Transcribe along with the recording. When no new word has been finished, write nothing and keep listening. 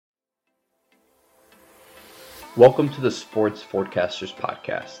Welcome to the Sports Forecasters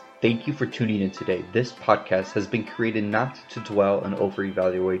Podcast. Thank you for tuning in today. This podcast has been created not to dwell and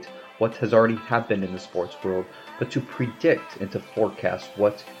over-evaluate what has already happened in the sports world, but to predict and to forecast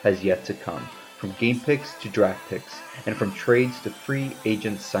what has yet to come. From game picks to draft picks, and from trades to free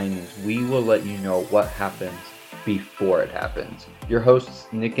agent signings, we will let you know what happens before it happens. Your hosts,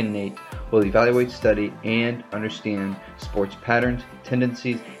 Nick and Nate, will evaluate, study, and understand sports patterns,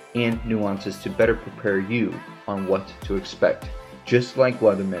 tendencies, and nuances to better prepare you on what to expect. Just like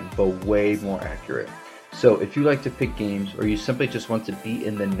weathermen, but way more accurate. So if you like to pick games or you simply just want to be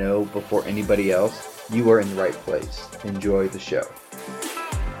in the know before anybody else, you are in the right place. Enjoy the show.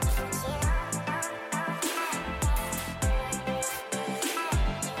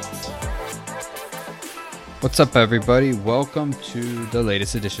 What's up, everybody? Welcome to the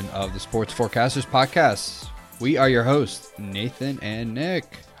latest edition of the Sports Forecasters Podcast. We are your hosts, Nathan and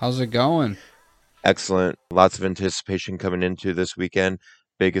Nick. How's it going? Excellent. Lots of anticipation coming into this weekend.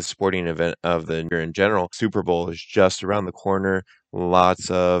 Biggest sporting event of the year in general. Super Bowl is just around the corner.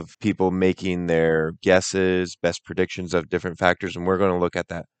 Lots of people making their guesses, best predictions of different factors, and we're going to look at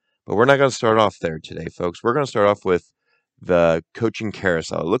that. But we're not going to start off there today, folks. We're going to start off with the coaching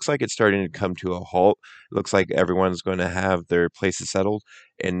carousel. It looks like it's starting to come to a halt. It looks like everyone's going to have their places settled.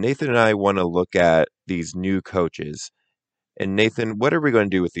 And Nathan and I want to look at these new coaches. And Nathan, what are we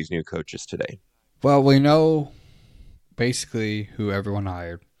going to do with these new coaches today? Well, we know basically who everyone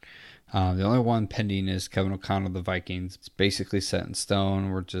hired. The only one pending is Kevin O'Connell of the Vikings. It's basically set in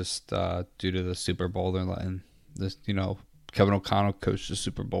stone. We're just due to the Super Bowl, they're letting this, Kevin O'Connell coached the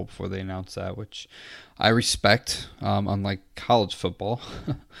Super Bowl before they announced that, which I respect, unlike college football.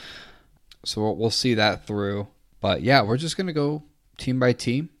 So we'll see that through. But yeah, we're just going to go team by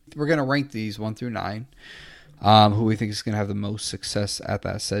team. We're going to rank these 1 through 9, who we think is going to have the most success at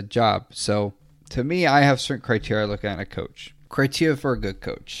that said job. So to me, I have certain criteria I look at in a coach. Criteria for a good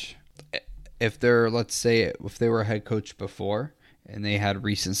coach. If they're, let's say, if they were a head coach before and they had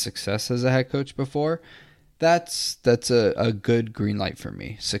recent success as a head coach before, that's a good green light for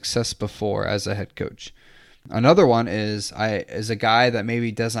me. Success before as a head coach. Another one is a guy that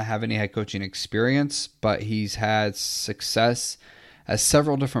maybe doesn't have any head coaching experience, but he's had success at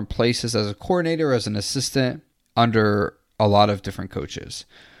several different places as a coordinator, as an assistant, under a lot of different coaches.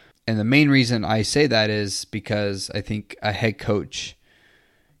 And the main reason I say that is because I think a head coach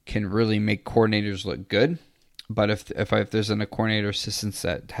can really make coordinators look good. But if there's a coordinator assistant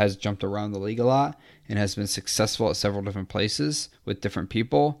that has jumped around the league a lot and has been successful at several different places with different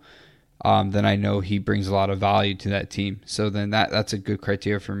people, then I know he brings a lot of value to that team. So then that's a good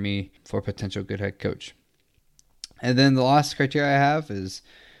criteria for me for a potential good head coach. And then the last criteria I have is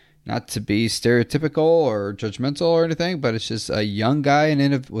not to be stereotypical or judgmental or anything, but it's just a young guy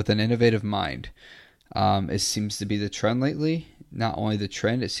with an innovative mind. It seems to be the trend lately. Not only the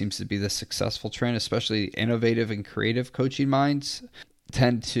trend, it seems to be the successful trend, especially innovative and creative coaching minds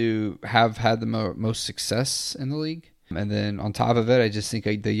tend to have had the most success in the league. And then on top of it, I just think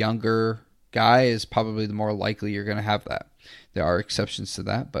the younger guy is probably the more likely you're going to have that. There are exceptions to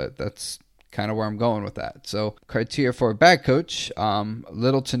that, but that's kind of where I'm going with that. So criteria for a bad coach,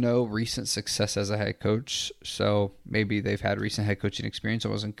 little to no recent success as a head coach. So maybe they've had recent head coaching experience that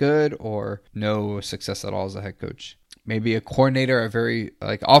wasn't good, or no success at all as a head coach. Maybe a coordinator,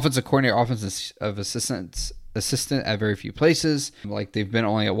 offensive coordinator, offensive assistant at very few places. Like they've been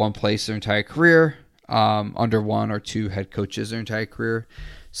only at one place their entire career, under one or two head coaches their entire career.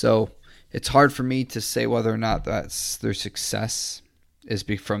 So it's hard for me to say whether or not that's their success is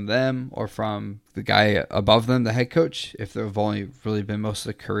from them or from the guy above them, the head coach, if they've only really been most of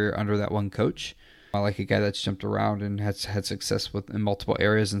the career under that one coach. I like a guy that's jumped around and has had success in multiple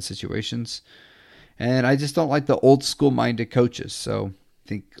areas and situations. And I just don't like the old school minded coaches. So I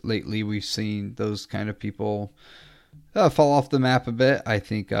think lately we've seen those kind of people fall off the map a bit. I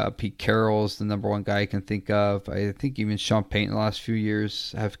think Pete Carroll is the number one guy I can think of. I think even Sean Payton in the last few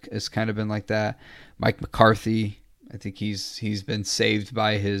years has kind of been like that. Mike McCarthy, I think he's been saved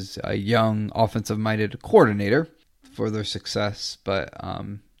by his young offensive-minded coordinator for their success. But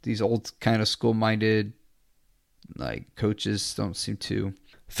these old kind of school-minded coaches don't seem to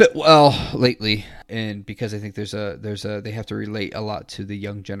fit well lately, and because I think they have to relate a lot to the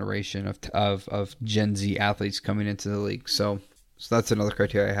young generation of Gen Z athletes coming into the league. So that's another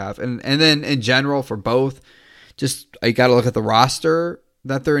criteria I have, and then in general for both, just I got to look at the roster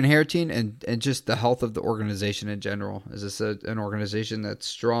that they're inheriting and just the health of the organization in general. Is this an organization that's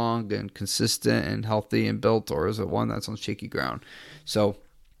strong and consistent and healthy and built, or is it one that's on shaky ground? So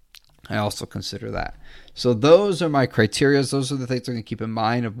I also consider that. So those are my criteria. Those are the things I'm going to keep in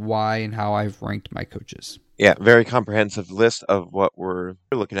mind of why and how I've ranked my coaches. Yeah, very comprehensive list of what we're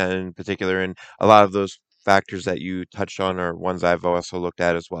looking at in particular, and a lot of those factors that you touched on are ones I've also looked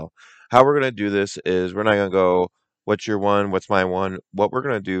at as well. How we're going to do this is we're not going to go, what's your one, what's my one? What we're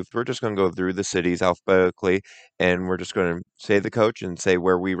going to do, we're just going to go through the cities alphabetically, and we're just going to say the coach and say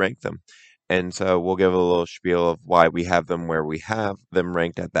where we rank them. And so we'll give a little spiel of why we have them where we have them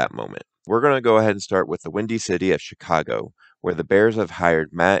ranked at that moment. We're going to go ahead and start with the Windy City of Chicago, where the Bears have hired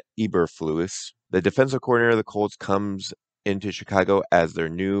Matt Eberflus. The defensive coordinator of the Colts comes into Chicago as their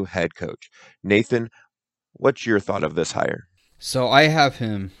new head coach. Nathan, what's your thought of this hire? So I have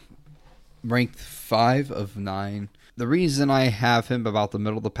him ranked 5 of 9. The reason I have him about the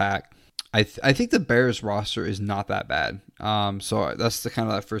middle of the pack, I think the Bears roster is not that bad. So that's the kind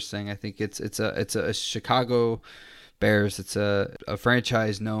of that first thing. I think it's a Chicago Bears. It's a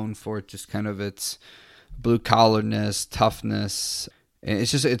franchise known for just kind of its blue collarness, toughness. And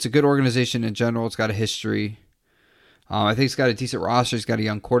it's a good organization in general. It's got a history. I think it's got a decent roster. He's got a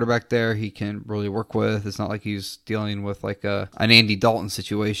young quarterback there he can really work with. It's not like he's dealing with like an Andy Dalton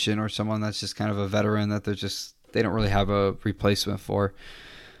situation or someone that's just kind of a veteran that they don't really have a replacement for.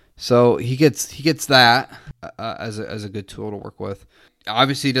 So he gets that as a good tool to work with.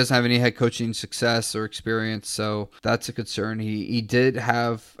 Obviously, he doesn't have any head coaching success or experience, so that's a concern. I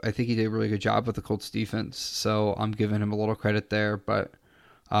think he did a really good job with the Colts defense, so I'm giving him a little credit there. But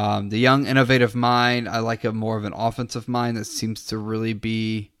the young, innovative mind, I like more of an offensive mind that seems to really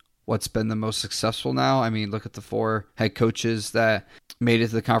be what's been the most successful now. I mean, look at the 4 head coaches that made it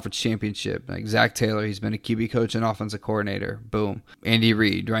to the conference championship. Like Zach Taylor, he's been a QB coach and offensive coordinator. Boom. Andy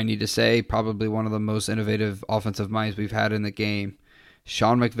Reid, do I need to say? Probably one of the most innovative offensive minds we've had in the game.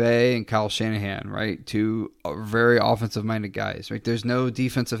 Sean McVay and Kyle Shanahan, right? 2 very offensive-minded guys, right? There's no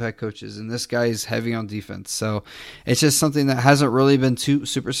defensive head coaches, and this guy is heavy on defense. So it's just something that hasn't really been too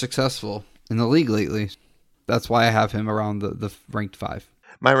super successful in the league lately. That's why I have him around the ranked 5.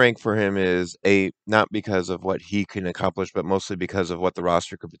 My rank for him is 8, not because of what he can accomplish, but mostly because of what the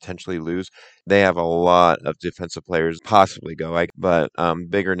roster could potentially lose. They have a lot of defensive players possibly go, but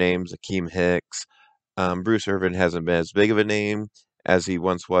bigger names, Akeem Hicks. Bruce Irvin hasn't been as big of a name as he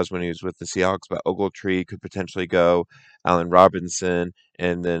once was when he was with the Seahawks, but Ogletree could potentially go, Allen Robinson,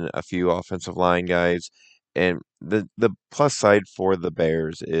 and then a few offensive line guys. And the plus side for the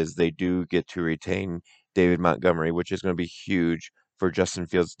Bears is they do get to retain David Montgomery, which is going to be huge for Justin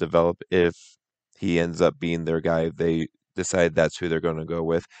Fields to develop if he ends up being their guy. They decide that's who they're going to go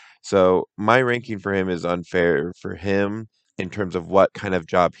with. So my ranking for him is unfair for him in terms of what kind of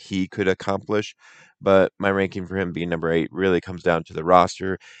job he could accomplish. But my ranking for him being number 8 really comes down to the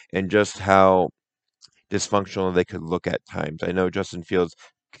roster and just how dysfunctional they could look at times. I know Justin Fields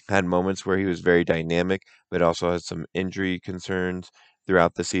had moments where he was very dynamic, but also had some injury concerns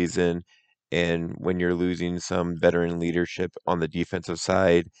throughout the season. And when you're losing some veteran leadership on the defensive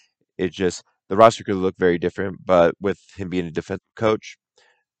side, the roster could look very different. But with him being a defensive coach,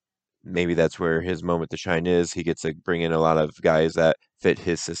 maybe that's where his moment to shine is. He gets to bring in a lot of guys that fit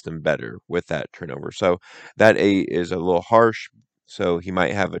his system better with that turnover. So that 8 is a little harsh. So he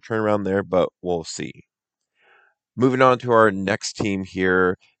might have a turnaround there, but we'll see. Moving on to our next team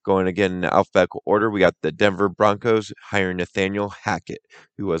here, going again in alphabetical order, we got the Denver Broncos hiring Nathaniel Hackett,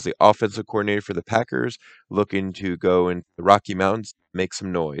 who was the offensive coordinator for the Packers, looking to go into the Rocky Mountains, make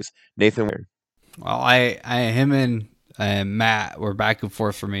some noise. Nathan, Well, him and Matt were back and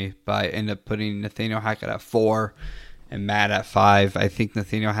forth for me, but I ended up putting Nathaniel Hackett at 4 and Matt at 5. I think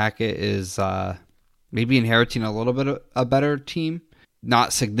Nathaniel Hackett is maybe inheriting a little bit of a better team,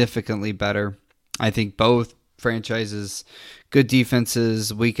 not significantly better. I think both franchises, good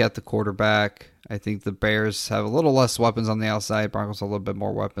defenses, weak at the quarterback. I think the Bears have a little less weapons on the outside. Broncos have a little bit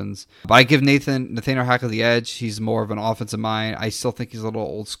more weapons. But I give Nathaniel Hackett the edge. He's more of an offensive mind. I still think he's a little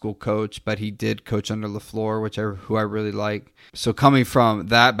old school coach, but he did coach under LaFleur, who I really like. So coming from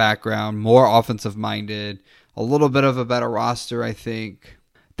that background, more offensive minded, a little bit of a better roster, I think.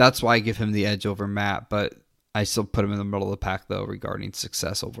 That's why I give him the edge over Matt, but I still put him in the middle of the pack, though, regarding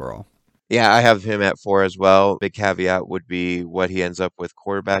success overall. Yeah, I have him at 4 as well. Big caveat would be what he ends up with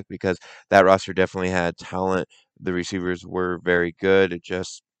quarterback because that roster definitely had talent. The receivers were very good. They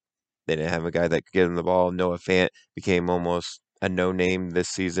didn't have a guy that could get him the ball. Noah Fant became almost a no-name this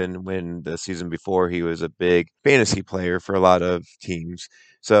season when the season before he was a big fantasy player for a lot of teams.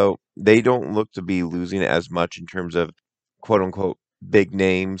 So they don't look to be losing as much in terms of quote-unquote big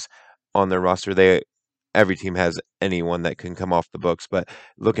names on their roster. Every team has anyone that can come off the books, but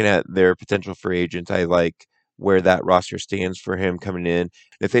looking at their potential free agents, I like where that roster stands for him coming in.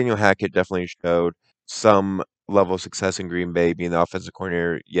 Nathaniel Hackett definitely showed some level of success in Green Bay being the offensive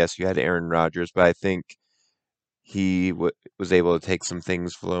coordinator. Yes, you had Aaron Rodgers, but I think he was able to take some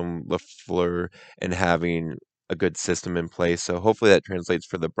things from LaFleur and having a good system in place. So hopefully that translates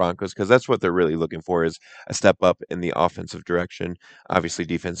for the Broncos because that's what they're really looking for is a step up in the offensive direction. Obviously,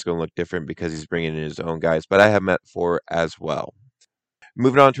 defense is going to look different because he's bringing in his own guys, but I have met for as well.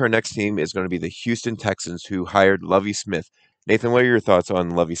 Moving on to our next team is going to be the Houston Texans, who hired Lovie Smith. Nathan, what are your thoughts on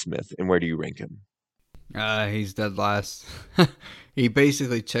Lovie Smith, and where do you rank him? He's dead last. He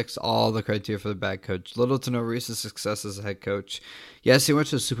basically checks all the criteria for the bad coach. Little to no recent success as a head coach. Yes, he went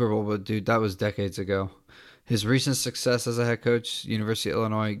to the Super Bowl, but dude, that was decades ago. His recent success as a head coach, University of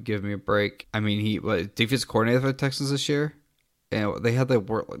Illinois, give me a break. I mean, he was defensive coordinator for the Texans this year, and they had the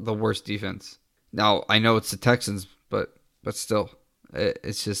worst defense. Now I know it's the Texans, but still,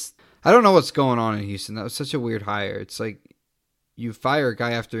 it's just I don't know what's going on in Houston. That was such a weird hire. It's like you fire a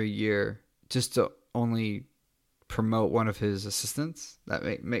guy after a year just to only promote one of his assistants.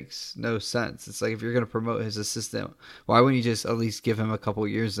 That makes no sense. It's like if you're going to promote his assistant, why wouldn't you just at least give him a couple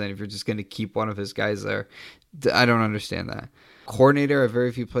years then if you're just going to keep one of his guys there? I don't understand that. Coordinator at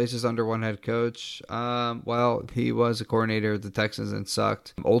very few places under one head coach. Well, he was a coordinator at the Texans and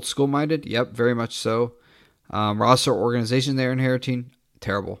sucked. Old school minded? Yep, very much so. Roster organization they're inheriting?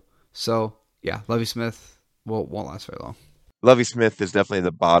 Terrible. So, yeah, Lovie Smith won't last very long. Lovie Smith is definitely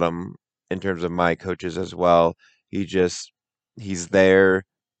the bottom in terms of my coaches as well. He's there,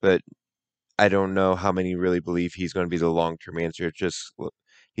 but I don't know how many really believe he's going to be the long-term answer. It's just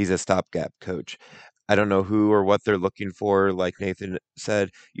he's a stopgap coach. I don't know who or what they're looking for. Like Nathan said,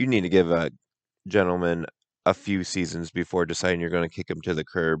 you need to give a gentleman a few seasons before deciding you're going to kick him to the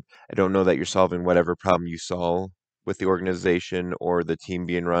curb. I don't know that you're solving whatever problem you saw with the organization or the team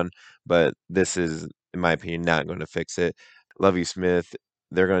being run, but this is, in my opinion, not going to fix it. Lovey Smith,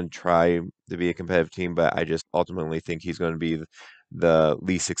 they're going to try to be a competitive team, but I just ultimately think he's going to be the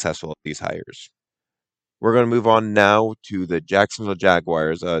least successful of these hires. We're going to move on now to the Jacksonville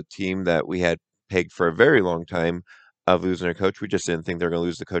Jaguars, a team that we had pegged for a very long time of losing their coach. We just didn't think they're going to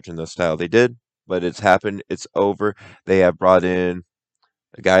lose the coach in the style they did, but it's happened. It's over. They have brought in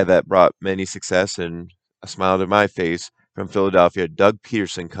a guy that brought many success and a smile to my face from Philadelphia. Doug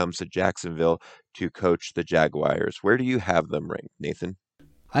Peterson comes to Jacksonville to coach the Jaguars. Where do you have them ranked, Nathan?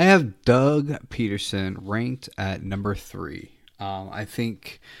 I have Doug Peterson ranked at number 3. I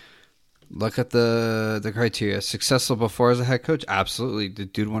think look at the criteria. Successful before as a head coach? Absolutely. The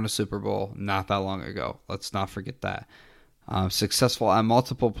dude won a Super Bowl not that long ago. Let's not forget that. Successful at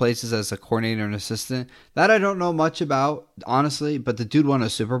multiple places as a coordinator and assistant. That I don't know much about, honestly, but the dude won a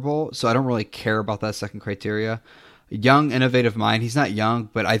Super Bowl, so I don't really care about that second criteria. Young, innovative mind. He's not young,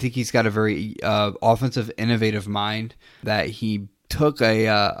 but I think he's got a very offensive, innovative mind that he took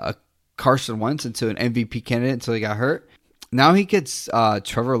a Carson Wentz into an MVP candidate until he got hurt. Now he gets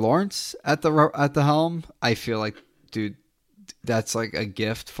Trevor Lawrence at the helm. I feel like, dude, that's like a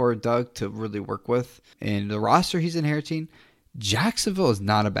gift for Doug to really work with. And the roster he's inheriting, Jacksonville is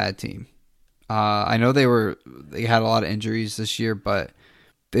not a bad team. I know they had a lot of injuries this year, but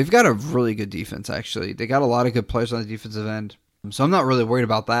they've got a really good defense, actually. They got a lot of good players on the defensive end. So I'm not really worried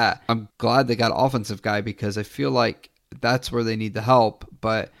about that. I'm glad they got an offensive guy because I feel like that's where they need the help.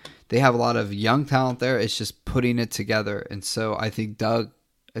 But they have a lot of young talent there. It's just putting it together. And so I think Doug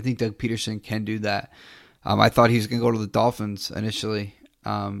Peterson can do that. I thought he was going to go to the Dolphins initially.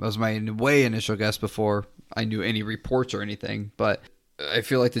 That was my way initial guess before I knew any reports or anything. But I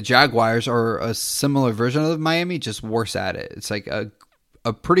feel like the Jaguars are a similar version of Miami, just worse at it. It's like a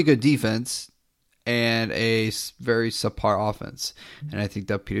pretty good defense and a very subpar offense. And I think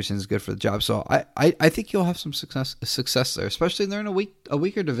Doug Peterson is good for the job. So I think he'll have some success there, especially they're in a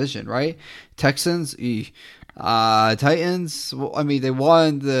weaker division, right? Texans, Titans, well, I mean, they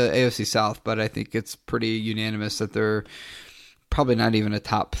won the AFC South, but I think it's pretty unanimous that they're probably not even a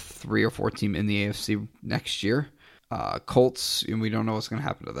top 3 or 4 team in the AFC next year. Colts, and we don't know what's going to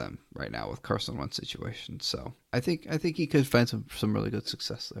happen to them right now with Carson Wentz situation. So I think he could find some really good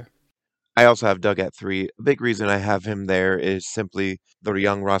success there. I also have Doug at 3. A big reason I have him there is simply the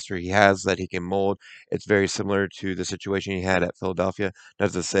young roster he has that he can mold. It's very similar to the situation he had at Philadelphia.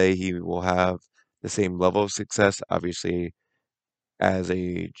 Not to say he will have the same level of success. Obviously,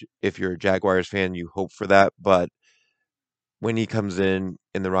 if you're a Jaguars fan, you hope for that. But when he comes in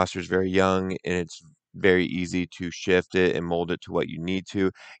and the roster is very young and it's very easy to shift it and mold it to what you need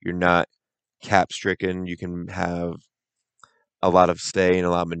to, you're not cap stricken. You can have a lot of stay and a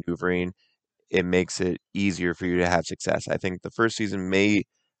lot of maneuvering. It makes it easier for you to have success. I think the first season may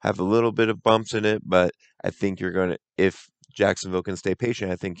have a little bit of bumps in it, but I think if Jacksonville can stay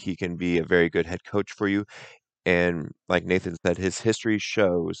patient, I think he can be a very good head coach for you. And like Nathan said, his history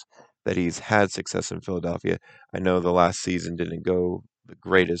shows that he's had success in Philadelphia. I know the last season didn't go the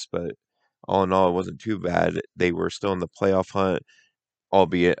greatest, but all in all, it wasn't too bad. They were still in the playoff hunt,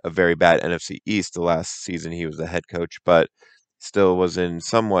 albeit a very bad NFC East the last season he was the head coach, but still was in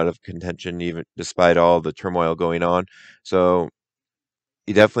somewhat of contention even despite all the turmoil going on. So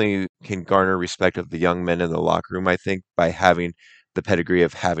he definitely can garner respect of the young men in the locker room, I think, by having the pedigree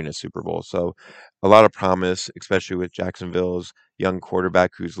of having a Super Bowl. So a lot of promise, especially with Jacksonville's young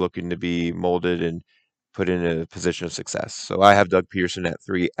quarterback who's looking to be molded and put in a position of success. So I have Doug Peterson at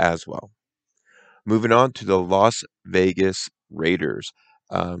 3 as well. Moving on to the Las Vegas Raiders.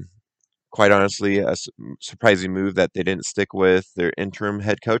 Um, quite honestly, surprising move that they didn't stick with their interim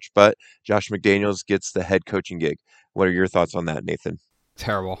head coach, but Josh McDaniels gets the head coaching gig. What are your thoughts on that, Nathan?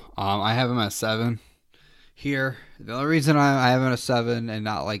 Terrible. I have him at 7 here. The only reason I have him at 7 and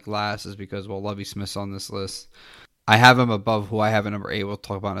not like last is because, well, Lovie Smith's on this list. I have him above who I have at number 8. We'll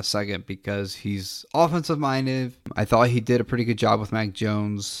talk about in a second because he's offensive minded. I thought he did a pretty good job with Mac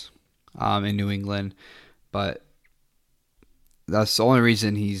Jones in New England, but that's the only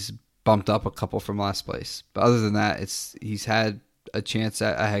reason he's bumped up a couple from last place. But other than that, he's had a chance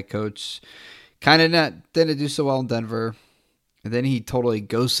at a head coach. Kind of didn't do so well in Denver. And then he totally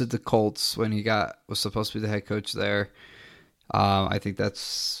ghosted the Colts when he was supposed to be the head coach there. I think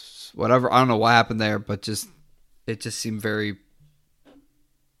that's whatever. I don't know what happened there, but it just seemed very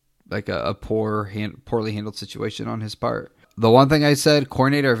like a poorly handled situation on his part. The one thing I said,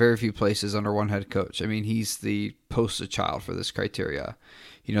 coordinator are very few places under one head coach. I mean, he's the poster child for this criteria.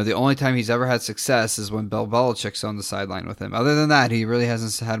 You know, the only time he's ever had success is when Bill Belichick's on the sideline with him. Other than that, he really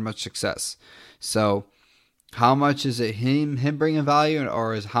hasn't had much success. So how much is it him bringing value,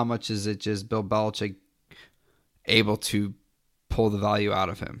 or how much is it just Bill Belichick able to pull the value out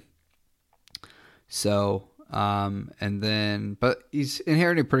of him? So, but he's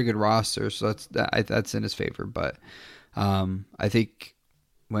inheriting a pretty good roster, so that's in his favor. But I think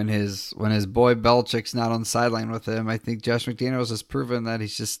when his boy Belichick's not on the sideline with him, I think Josh McDaniels has proven that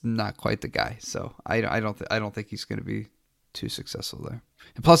he's just not quite the guy. So I don't think he's going to be too successful there.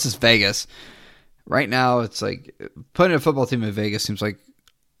 And plus, it's Vegas. Right now, it's like putting a football team in Vegas seems like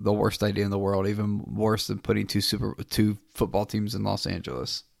the worst idea in the world, even worse than putting two football teams in Los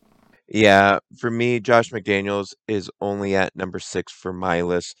Angeles. Yeah, for me, Josh McDaniels is only at number 6 for my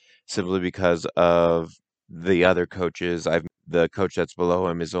list simply because of the other coaches. The coach that's below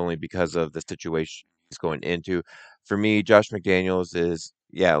him is only because of the situation he's going into. For me, Josh McDaniels is,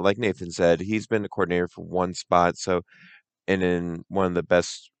 yeah, like Nathan said, he's been the coordinator for one spot, and in one of the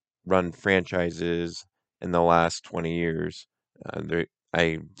best run franchises in the last 20 years.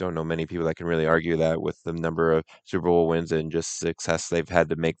 I don't know many people that can really argue that with the number of Super Bowl wins and just success they've had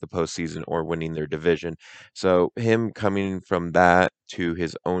to make the postseason or winning their division. So him coming from that to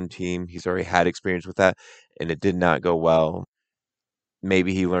his own team, he's already had experience with that, and it did not go well.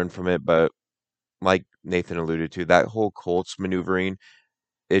 Maybe he learned from it, but like Nathan alluded to, that whole Colts maneuvering,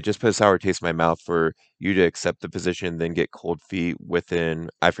 it just put a sour taste in my mouth for you to accept the position, then get cold feet within,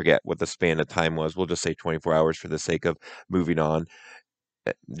 I forget what the span of time was. We'll just say 24 hours for the sake of moving on.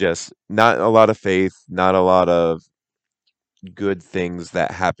 Just not a lot of faith, not a lot of good things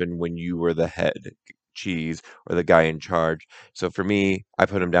that happen when you were the head cheese or the guy in charge. So for me, I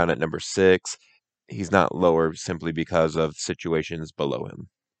put him down at number 6. He's not lower simply because of situations below him.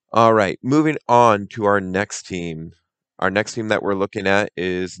 All right, moving on to our next team. Our next team that we're looking at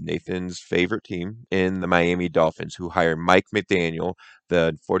is Nathan's favorite team in the Miami Dolphins, who hired Mike McDaniel,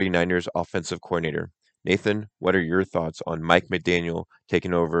 the 49ers offensive coordinator. Nathan, what are your thoughts on Mike McDaniel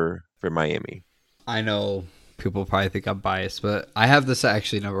taking over for Miami? I know people probably think I'm biased, but I have this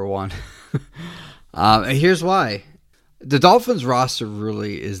actually number 1. And here's why. The Dolphins roster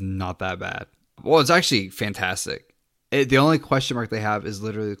really is not that bad. Well, it's actually fantastic. The only question mark they have is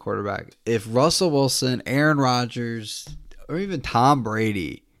literally the quarterback. If Russell Wilson, Aaron Rodgers, or even Tom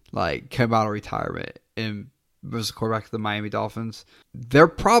Brady came out of retirement and was the quarterback of the Miami Dolphins, they're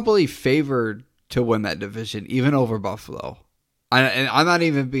probably favored to win that division, even over Buffalo. And I'm not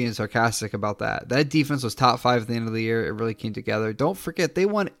even being sarcastic about that. That defense was top 5 at the end of the year. It really came together. Don't forget, they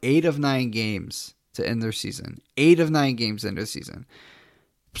won 8 of 9 games to end their season. 8 of 9 games to end their season.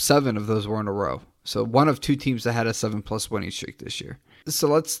 7 of those were in a row. So one of 2 teams that had a 7+ winning streak this year. So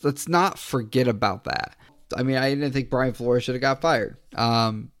let's not forget about that. I mean, I didn't think Brian Flores should have got fired.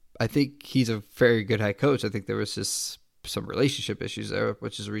 I think he's a very good head coach. I think there was just some relationship issues there,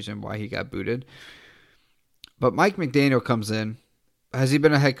 which is the reason why he got booted. But Mike McDaniel comes in, Has he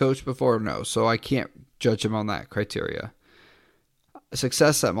been a head coach before? No, so I can't judge him on that criteria.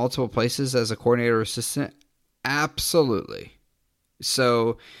 Success at multiple places as a coordinator or assistant? Absolutely.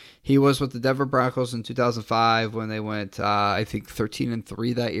 So he was with the Denver Broncos in 2005 when they went, I think,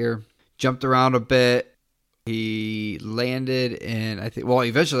 13-3 that year. Jumped around a bit. He landed in, he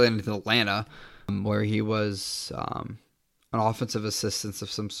eventually landed in Atlanta, where he was an offensive assistant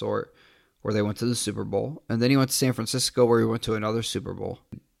of some sort, where they went to the Super Bowl. And then he went to San Francisco, where he went to another Super Bowl.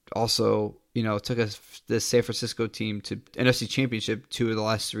 Also, took this San Francisco team to NFC Championship 2 of the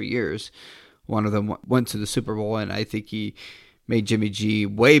last 3 years. One of them went to the Super Bowl, and I think he made Jimmy G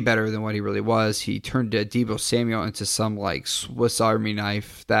way better than what he really was. He turned Deebo Samuel into some like Swiss Army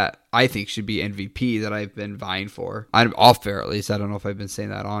knife that I think should be MVP that I've been vying for. I'm off air at least. I don't know if I've been saying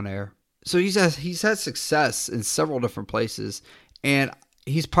that on air. So he's had success in several different places, and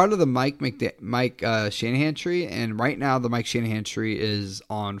he's part of the Mike Shanahan tree, and right now the Mike Shanahan tree is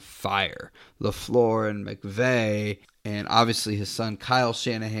on fire. LaFleur and McVay, and obviously his son Kyle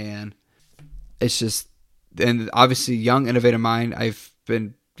Shanahan. It's just, and obviously young, innovative mind. I've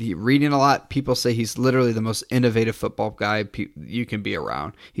been reading a lot. People say he's literally the most innovative football guy you can be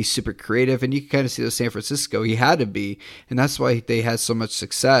around. He's super creative, and you can kind of see the San Francisco. He had to be, and that's why they had so much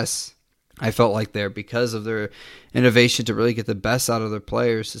success. I felt like there because of their innovation to really get the best out of their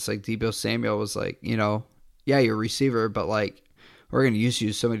players. It's like Deebo Samuel was like, yeah, you're a receiver, but like we're going to use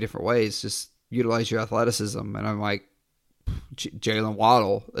you so many different ways. Just utilize your athleticism. And I'm like, Jalen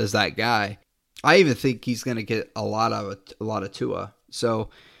Waddle is that guy. I even think he's going to get a lot of Tua. So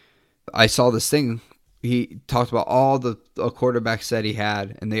I saw this thing. He talked about all the quarterbacks that he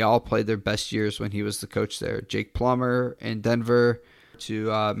had, and they all played their best years when he was the coach there. Jake Plummer in Denver,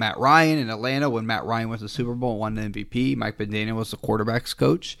 to Matt Ryan in Atlanta when Matt Ryan went to the Super Bowl and won the MVP. Mike McDaniel was the quarterback's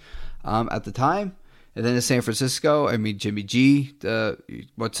coach at the time. And then in San Francisco, Jimmy G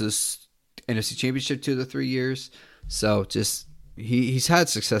went to the NFC Championship 2 of the 3 years. So just he's had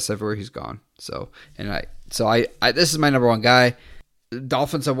success everywhere he's gone. So this is my number one guy.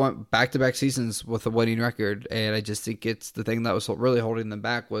 Dolphins have won back-to-back seasons with a winning record, and I just think it's the thing that was really holding them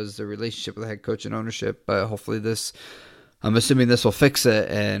back was the relationship with the head coach and ownership. But hopefully I'm assuming this will fix it,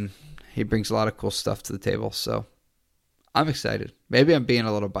 and he brings a lot of cool stuff to the table. So I'm excited. Maybe I'm being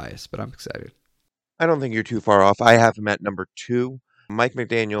a little biased, but I'm excited. I don't think you're too far off. I have him at number 2. Mike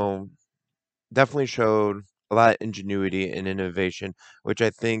McDaniel definitely showed a lot of ingenuity and innovation, which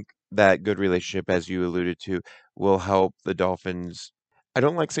I think that good relationship, as you alluded to, will help the Dolphins. I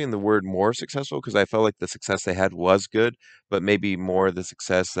don't like saying the word more successful because I felt like the success they had was good, but maybe more the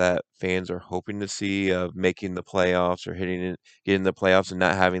success that fans are hoping to see of making the playoffs or getting the playoffs and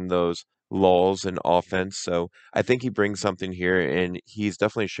not having those lulls in offense. So I think he brings something here, and he's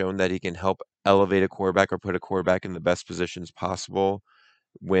definitely shown that he can help elevate a quarterback or put a quarterback in the best positions possible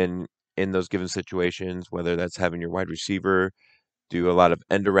when in those given situations, whether that's having your wide receiver do a lot of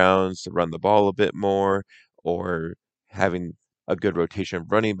end arounds to run the ball a bit more, or having a good rotation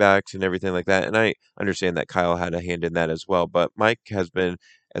of running backs and everything like that. And I understand that Kyle had a hand in that as well. But Mike has been,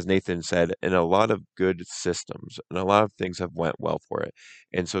 as Nathan said, in a lot of good systems, and a lot of things have went well for it.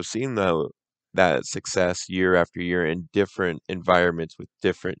 And so seeing that success year after year in different environments with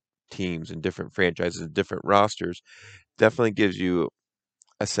different teams and different franchises and different rosters definitely gives you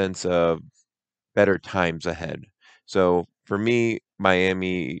a sense of better times ahead. So for me,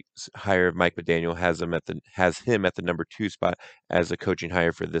 Miami's hire of Mike McDaniel has him at the number 2 spot as a coaching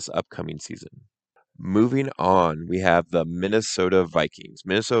hire for this upcoming season. Moving on, we have the Minnesota Vikings.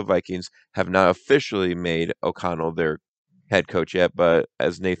 Minnesota Vikings have not officially made O'Connell their head coach yet, but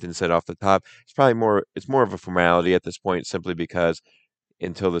as Nathan said off the top, it's more of a formality at this point, simply because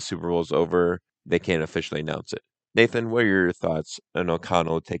until the Super Bowl is over, they can't officially announce it. Nathan, what are your thoughts on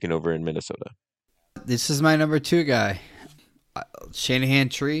O'Connell taking over in Minnesota? This is my number 2 guy. Shanahan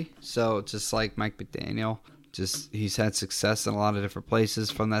tree. So just like Mike McDaniel, he's had success in a lot of different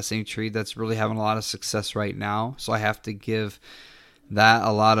places from that same tree that's really having a lot of success right now. So I have to give that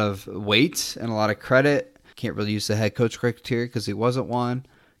a lot of weight and a lot of credit. Can't really use the head coach criteria because he wasn't one.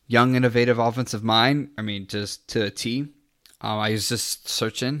 Young, innovative offensive mind. Just to a T. I was just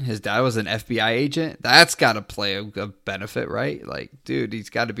searching. His dad was an FBI agent. That's got to play a benefit, right? Like, dude, he's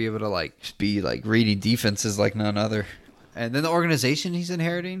got to be able to be reading defenses like none other. And then the organization he's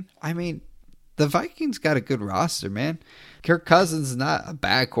inheriting. The Vikings got a good roster, man. Kirk Cousins is not a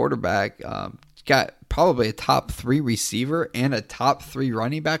bad quarterback. Got probably a top 3 receiver and a top 3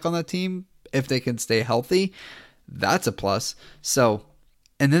 running back on the team if they can stay healthy. That's a plus. So,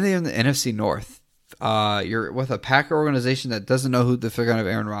 and then they have the NFC North. You're with a Packer organization that doesn't know who to figure out of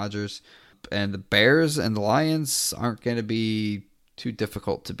Aaron Rodgers, and the Bears and the Lions aren't going to be too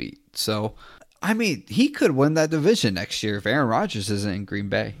difficult to beat. So, I mean, he could win that division next year if Aaron Rodgers isn't in Green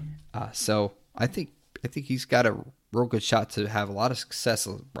Bay. So I think he's got a real good shot to have a lot of success,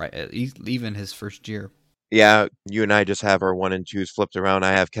 right? Even his first year. Yeah, you and I just have our 1 and 2s flipped around.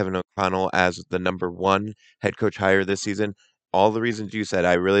 I have Kevin O'Connell as the #1 head coach hire this season. All the reasons you said,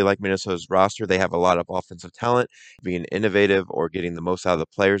 I really like Minnesota's roster. They have a lot of offensive talent, being innovative or getting the most out of the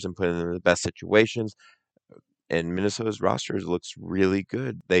players and putting them in the best situations. And Minnesota's roster looks really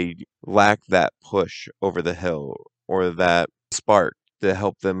good. They lack that push over the hill or that spark to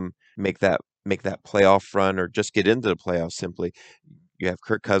help them make that playoff run or just get into the playoffs simply. You have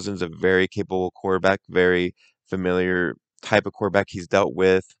Kirk Cousins, a very capable quarterback, very familiar type of quarterback he's dealt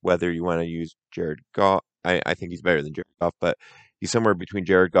with, whether you want to use Jared Goff. I think he's better than Jared Goff, but he's somewhere between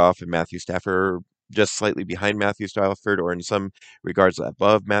Jared Goff and Matthew Stafford, or just slightly behind Matthew Stafford, or in some regards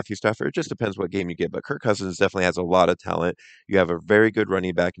above Matthew Stafford. It just depends what game you get. But Kirk Cousins definitely has a lot of talent. You have a very good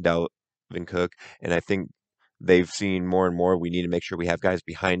running back in Dalvin Cook, and I think they've seen more and more. We need to make sure we have guys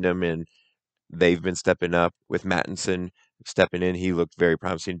behind him, and they've been stepping up with Mattinson stepping in. He looked very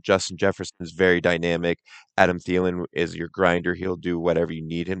promising. Justin Jefferson is very dynamic. Adam Thielen is your grinder. He'll do whatever you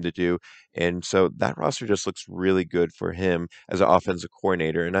need him to do. And so that roster just looks really good for him as an offensive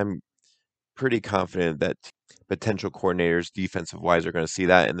coordinator. And I'm pretty confident that potential coordinators, defensive wise, are going to see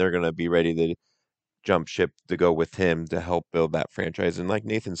that and they're going to be ready to jump ship to go with him to help build that franchise. And like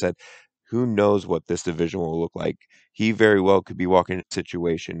Nathan said, who knows what this division will look like? He very well could be walking in a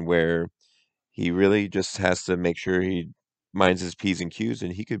situation where he really just has to make sure he minds his P's and Q's,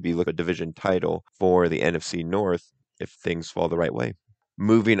 and he could be looking at a division title for the NFC North if things fall the right way.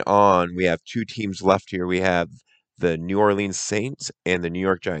 Moving on, we have two teams left here. We have the New Orleans Saints and the New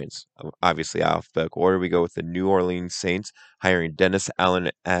York Giants. Obviously, alphabetical order. We go with the New Orleans Saints hiring Dennis Allen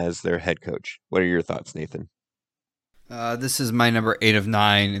as their head coach. What are your thoughts, Nathan? This is my number 8 of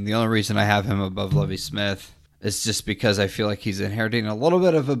 9, and the only reason I have him above Lovie Smith is just because I feel like he's inheriting a little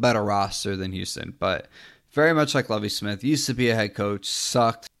bit of a better roster than Houston, but very much like Lovie Smith, used to be a head coach,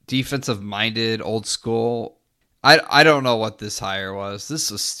 sucked, defensive-minded, old school. I don't know what this hire was.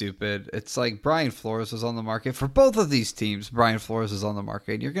 This was stupid. It's like Brian Flores was on the market. For both of these teams, Brian Flores is on the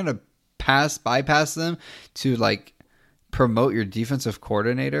market. And you're going to bypass them to like promote your defensive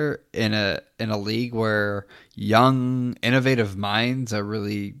coordinator in a league where young, innovative minds are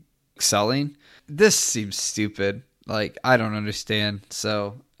really excelling. This seems stupid. Like, I don't understand.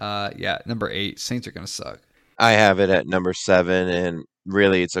 So, number 8, Saints are going to suck. I have it at number 7, and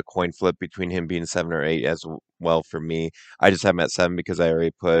really it's a coin flip between him being 7 or 8 as well for me. I just have him at 7 because I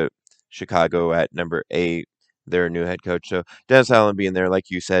already put Chicago at number 8, their new head coach. So Dennis Allen being there, like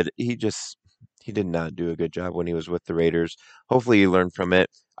you said, he did not do a good job when he was with the Raiders. Hopefully he learned from it.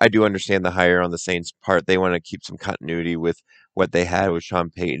 I do understand the hire on the Saints' part. They want to keep some continuity with what they had with Sean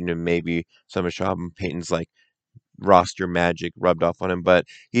Payton, and maybe some of Sean Payton's like roster magic rubbed off on him, but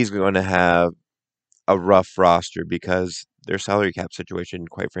he's going to have a rough roster because their salary cap situation,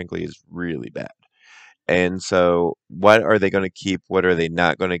 quite frankly, is really bad. And so what are they going to keep? What are they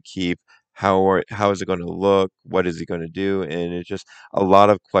not going to keep? How is it going to look? What is he going to do? And it's just a lot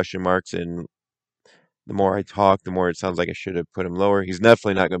of question marks. And the more I talk, the more it sounds like I should have put him lower. He's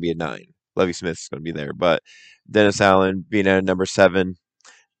definitely not going to be a 9. Lovie Smith's going to be there. But Dennis Allen being at number 7,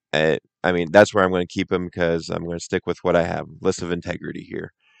 I mean, that's where I'm going to keep him because I'm going to stick with what I have. List of integrity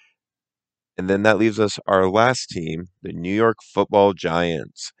here. And then that leaves us our last team, the New York Football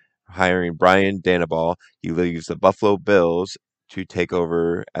Giants, hiring Brian Daboll. He leaves the Buffalo Bills to take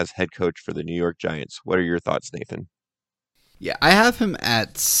over as head coach for the New York Giants. What are your thoughts, Nathan? Yeah, I have him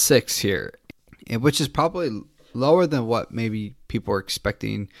at 6 here, which is probably lower than what maybe people are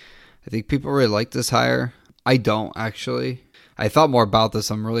expecting. I think people really like this hire. I don't, actually. I thought more about this.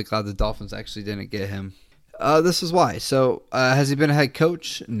 I'm really glad the Dolphins actually didn't get him. This is why. So, has he been a head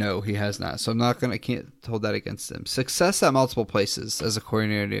coach? No, he has not. So, can't hold that against him. Success at multiple places as a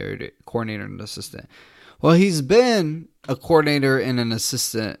coordinator and assistant. Well, he's been a coordinator and an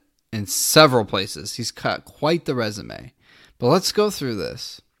assistant in several places. He's got quite the resume. But let's go through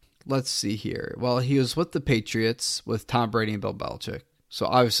this. Let's see here. Well, he was with the Patriots with Tom Brady and Bill Belichick. So,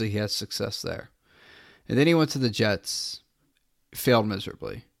 obviously, he had success there. And then he went to the Jets. Failed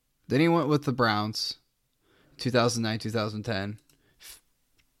miserably. Then he went with the Browns. 2009, 2010,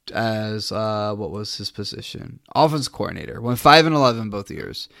 as what was his position? Offense coordinator. Went 5-11 both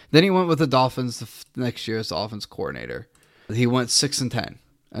years. Then he went with the Dolphins the next year as the offense coordinator. He went 6-10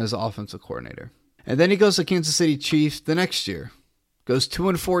 as offensive coordinator. And then he goes to Kansas City Chiefs the next year. Goes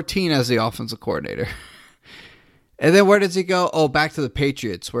 2-14 as the offensive coordinator. And then where does he go? Oh, back to the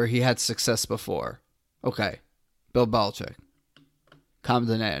Patriots where he had success before. Okay, Bill Belichick.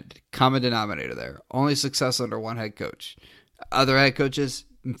 Common denominator there. Only success under one head coach. Other head coaches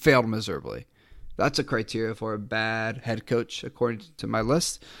failed miserably. That's a criteria for a bad head coach, according to my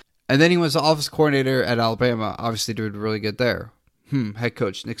list. And then he was the offense coordinator at Alabama. Obviously did really good there. Head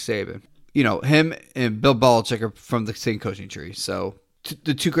coach Nick Saban. Him and Bill Belichick are from the same coaching tree. So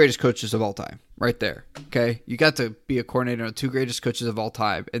the two greatest coaches of all time, right there. Okay, you got to be a coordinator on the two greatest coaches of all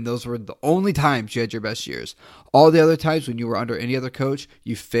time, and those were the only times you had your best years. All the other times when you were under any other coach,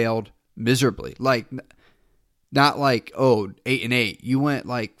 you failed miserably. Like, not like 8-8. You went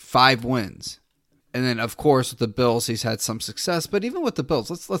like 5 wins, and then of course with the Bills, he's had some success. But even with the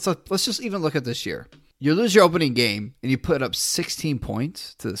Bills, let's just even look at this year. You lose your opening game, and you put up 16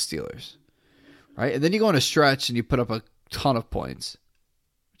 points to the Steelers, right? And then you go on a stretch, and you put up a ton of points,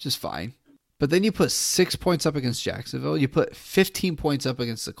 which is fine. But then you put 6 points up against Jacksonville. You put 15 points up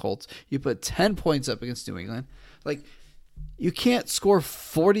against the Colts. You put 10 points up against New England. Like, you can't score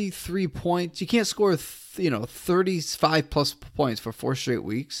 43 points. You can't score 35 plus points for 4 straight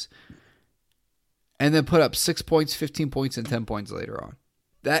weeks and then put up 6 points, 15 points, and 10 points later on.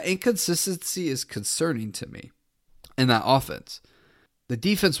 That inconsistency is concerning to me in that offense. The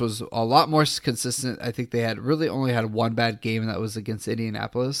defense was a lot more consistent. I think they had really only had one bad game, and that was against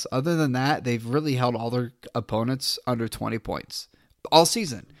Indianapolis. Other than that, they've really held all their opponents under 20 points all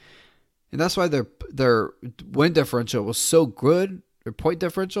season. And that's why their win differential was so good, their point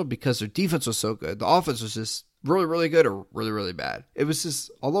differential, because their defense was so good. The offense was just really, really good or really, really bad. It was just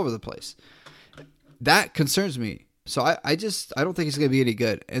all over the place. That concerns me. So I don't think he's going to be any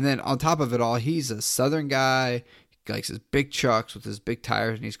good. And then on top of it all, he's a Southern guy. He likes his big trucks with his big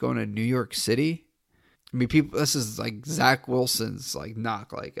tires, and he's going to New York City. I mean, this is like Zach Wilson's like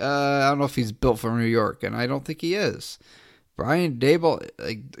knock. Like, I don't know if he's built for New York, and I don't think he is. Brian Daboll,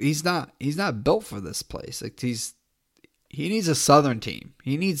 like, he's not built for this place. Like, he needs a Southern team.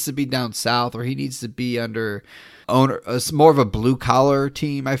 He needs to be down south, or he needs to be under owner. It's more of a blue collar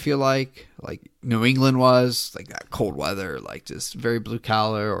team. I feel like New England was, like that cold weather, like just very blue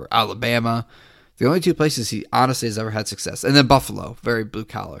collar, or Alabama. The only two places he honestly has ever had success, and then Buffalo, very blue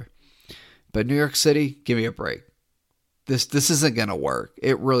collar. But New York City, give me a break. This isn't gonna work.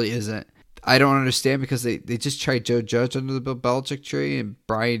 It really isn't. I don't understand, because they just tried Joe Judge under the Bill Belichick tree, and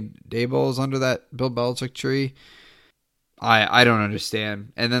Brian Daboll is under that Bill Belichick tree. I don't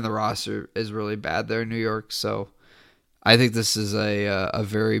understand. And then the roster is really bad there in New York, so I think this is a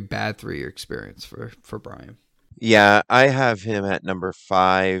very bad 3-year experience for Brian. Yeah, I have him at number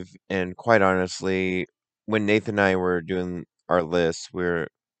 5, and quite honestly, when Nathan and I were doing our list,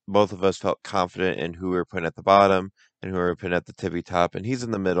 both of us felt confident in who we were putting at the bottom and who we were putting at the tippy top, and he's in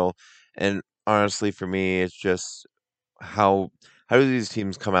the middle. And honestly, for me, it's just how do these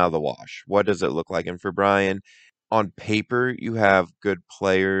teams come out of the wash? What does it look like? And for Brian, on paper, you have good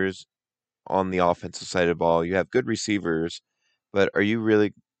players on the offensive side of the ball. You have good receivers, but are you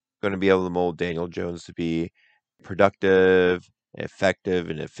really going to be able to mold Daniel Jones to be productive, effective,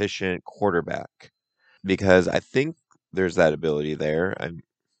 and efficient quarterback? Because I think there's that ability there,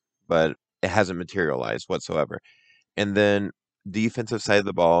 but it hasn't materialized whatsoever. And then defensive side of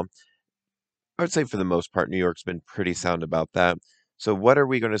the ball, I would say for the most part, New York's been pretty sound about that. So what are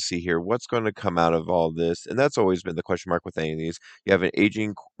we going to see here? What's going to come out of all this? And that's always been the question mark with any of these. You have an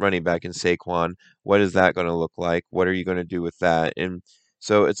aging running back in Saquon. What is that going to look like? What are you going to do with that? And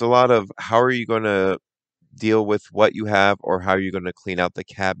so it's a lot of how are you going to deal with what you have, or how are you going to clean out the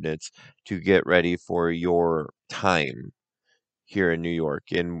cabinets to get ready for your time here in New York?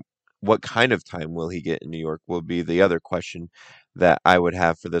 And what kind of time will he get in New York will be the other question that I would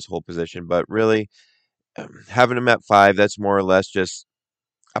have for this whole position. But really, having him at 5, that's more or less just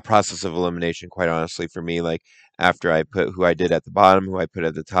a process of elimination, quite honestly, for me. Like, after I put who I did at the bottom, who I put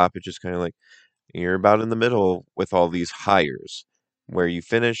at the top, it's just kind of like you're about in the middle with all these hires. Where you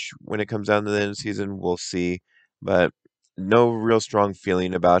finish when it comes down to the end of the season, we'll see. But no real strong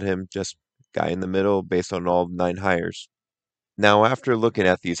feeling about him, just guy in the middle based on all 9 hires. Now, after looking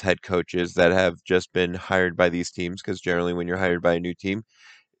at these head coaches that have just been hired by these teams, because generally when you're hired by a new team,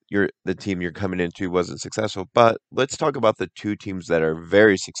 the team you're coming into wasn't successful. But let's talk about the 2 teams that are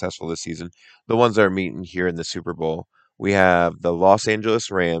very successful this season, the ones that are meeting here in the Super Bowl. We have the Los Angeles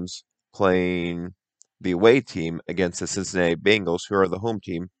Rams playing the away team against the Cincinnati Bengals, who are the home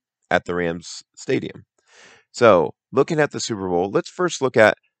team at the Rams Stadium. So, looking at the Super Bowl, let's first look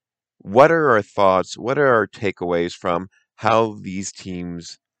at what are our thoughts, what are our takeaways from how these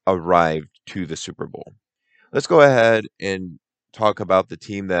teams arrived to the Super Bowl. Let's go ahead and talk about the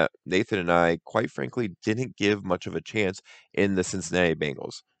team that Nathan and I, quite frankly, didn't give much of a chance in the Cincinnati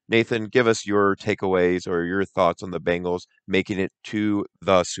Bengals. Nathan, give us your takeaways or your thoughts on the Bengals making it to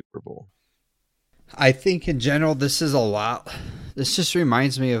the Super Bowl. I think in general, this is a lot. This just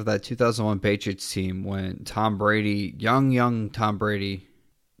reminds me of that 2001 Patriots team when Tom Brady, young Tom Brady,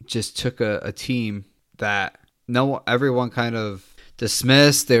 just took a team that everyone kind of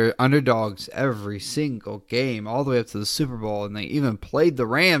dismissed. They're underdogs every single game, all the way up to the Super Bowl, and they even played the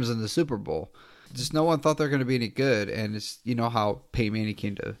Rams in the Super Bowl. Just no one thought they're going to be any good, and it's how Peyton Manning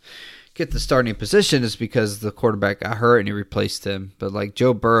came to get the starting position is because the quarterback got hurt and he replaced him. But like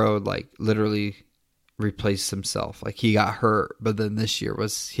Joe Burrow, like literally replaced himself. Like he got hurt, but then this year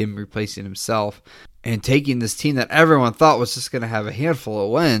was him replacing himself and taking this team that everyone thought was just going to have a handful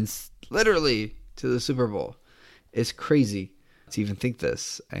of wins literally to the Super Bowl. It's crazy to even think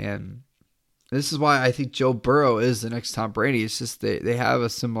this. And this is why I think Joe Burrow is the next Tom Brady. It's just they have a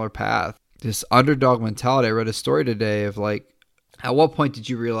similar path. This underdog mentality. I read a story today of like, at what point did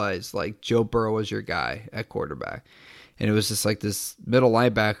you realize like Joe Burrow was your guy at quarterback? And it was just like this middle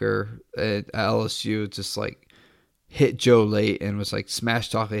linebacker at LSU just like hit Joe late and was like smash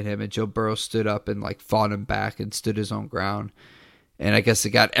talking him. And Joe Burrow stood up and like fought him back and stood his own ground. And I guess it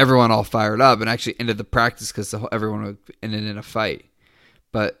got everyone all fired up and actually ended the practice because everyone ended in a fight.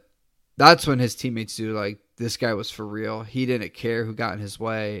 But that's when his teammates knew like this guy was for real. He didn't care who got in his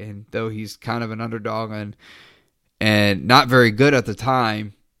way. And though he's kind of an underdog and not very good at the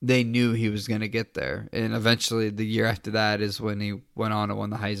time, they knew he was going to get there. And eventually the year after that is when he went on to win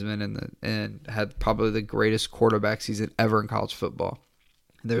the Heisman and had probably the greatest quarterback season ever in college football.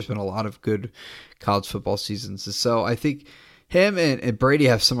 There's been a lot of good college football seasons. So I think him and Brady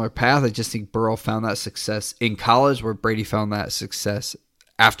have similar path. I just think Burrow found that success in college where Brady found that success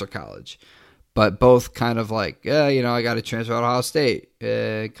after college. But both kind of like, I got to transfer out of Ohio State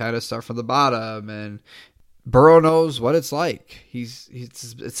and kind of start from the bottom. And Burrow knows what it's like. It's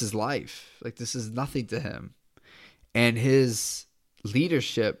his life. Like this is nothing to him. And his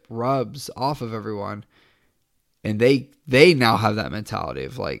leadership rubs off of everyone. And they now have that mentality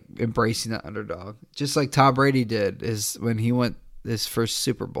of like embracing that underdog. Just like Tom Brady did is when he went his first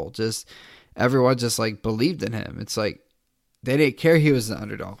Super Bowl. Just everyone just like believed in him. It's like they didn't care he was the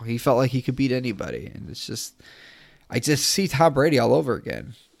underdog. He felt like he could beat anybody. And it's just I just see Tom Brady all over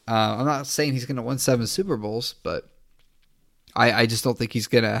again. I'm not saying he's going to win 7 Super Bowls, but I just don't think he's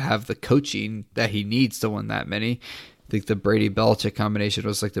going to have the coaching that he needs to win that many. I think the Brady-Belichick combination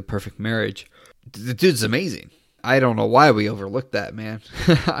was like the perfect marriage. The dude's amazing. I don't know why we overlooked that, man.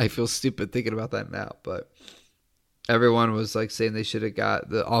 I feel stupid thinking about that now, but everyone was like saying they should have got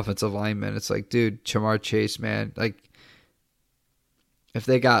the offensive lineman. It's like, dude, Jamar Chase, man. Like, if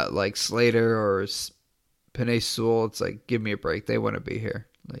they got like Slater or Penei Sewell, it's like, give me a break. They wouldn't be here.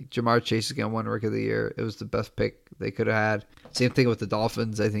 Like Jamar Chase is going to win Rookie of the Year. It was the best pick they could have had. Same thing with the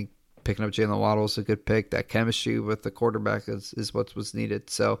Dolphins. I think picking up Jalen Waddle is a good pick. That chemistry with the quarterback is what was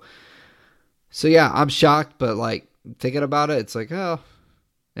needed. So yeah, I'm shocked, but like thinking about it, it's like, oh,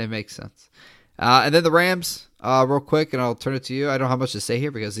 it makes sense. And then the Rams, real quick, and I'll turn it to you. I don't have much to say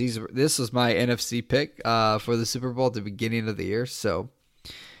here because this was my NFC pick for the Super Bowl at the beginning of the year. So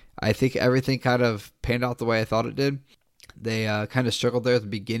I think everything kind of panned out the way I thought it did. They kind of struggled there at the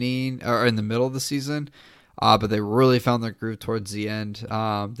beginning or in the middle of the season, but they really found their groove towards the end.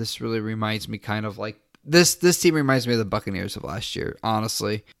 This really reminds me kind of like this team reminds me of the Buccaneers of last year,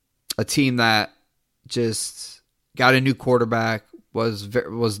 honestly. A team that just got a new quarterback, was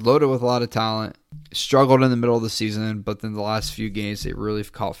loaded with a lot of talent, struggled in the middle of the season, but then the last few games they really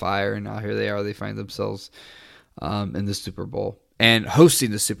caught fire, and now here they are. They find themselves in the Super Bowl and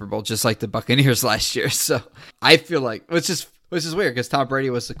hosting the Super Bowl, just like the Buccaneers last year. So I feel like, which is weird because Tom Brady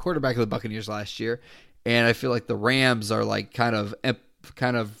was the quarterback of the Buccaneers last year, and I feel like the Rams are like kind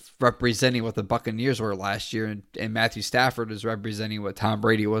of representing what the Buccaneers were last year, and Matthew Stafford is representing what Tom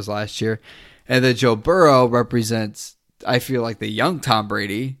Brady was last year, and then Joe Burrow represents, I feel like, the young Tom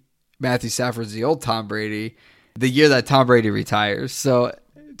Brady. Matthew Stafford's the old Tom Brady, the year that Tom Brady retires. So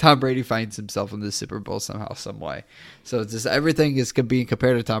Tom Brady finds himself in the Super Bowl somehow, some way. So just everything is being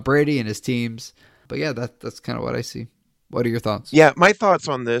compared to Tom Brady and his teams. But yeah, that's kind of what I see. What are your thoughts? Yeah, my thoughts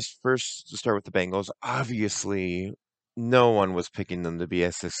on this, first to start with the Bengals, obviously no one was picking them to be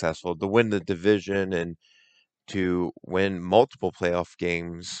as successful, to win the division and to win multiple playoff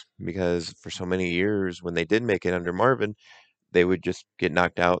games, because for so many years when they did make it under Marvin, they would just get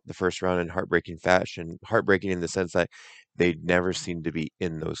knocked out the first round in heartbreaking fashion. Heartbreaking in the sense that they never seemed to be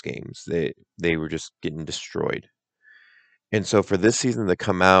in those games. They were just getting destroyed. And so for this season to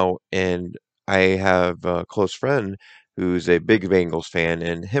come out, and I have a close friend who's a big Bengals fan,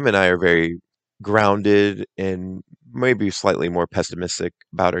 and him and I are very grounded and maybe slightly more pessimistic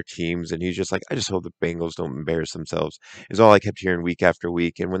about our teams. And he's just like, I just hope the Bengals don't embarrass themselves, is all I kept hearing week after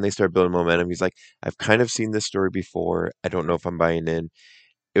week. And when they started building momentum, he's like, I've kind of seen this story before. I don't know if I'm buying in.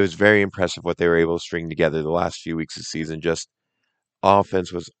 It was very impressive what they were able to string together the last few weeks of the season. Just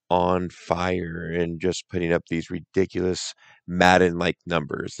offense was on fire and just putting up these ridiculous Madden-like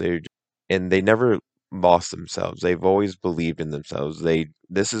numbers. They never lost themselves. They've always believed in themselves.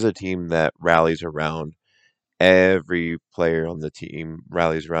 This is a team that rallies around every player on the team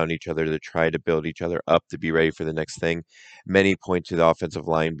rallies around each other to try to build each other up to be ready for the next thing. Many point to the offensive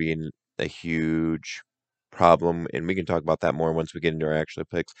line being a huge problem, and we can talk about that more once we get into our actual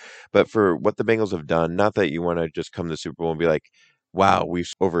picks. But for what the Bengals have done, not that you want to just come to the Super Bowl and be like, wow,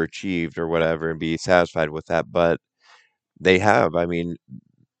 we've overachieved or whatever and be satisfied with that, but they have. I mean,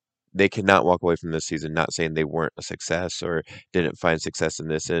 they cannot walk away from this season not saying they weren't a success or didn't find success in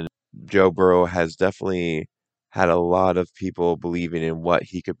this. And Joe Burrow has definitely had a lot of people believing in what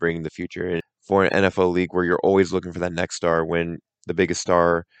he could bring in the future. And for an NFL league where you're always looking for that next star, when the biggest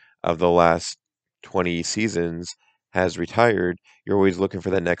star of the last 20 seasons has retired, you're always looking for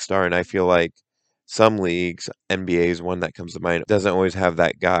that next star. And I feel like some leagues, NBA is one that comes to mind, doesn't always have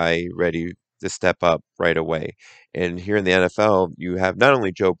that guy ready to step up right away. And here in the NFL, you have not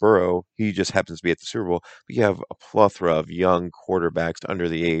only Joe Burrow, he just happens to be at the Super Bowl, but you have a plethora of young quarterbacks under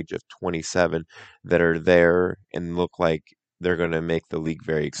the age of 27 that are there and look like they're going to make the league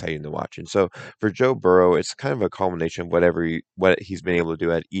very exciting to watch. And so for Joe Burrow, it's kind of a culmination of what he's been able to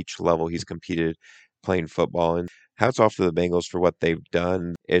do at each level he's competed playing football. And hats off to the Bengals for what they've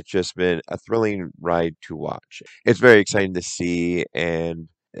done. It's just been a thrilling ride to watch. It's very exciting to see, and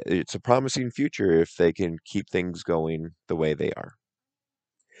it's a promising future if they can keep things going the way they are.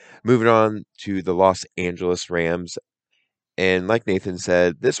 Moving on to the Los Angeles Rams. And like Nathan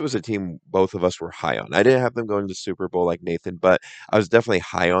said, this was a team both of us were high on. I didn't have them going to the Super Bowl like Nathan, but I was definitely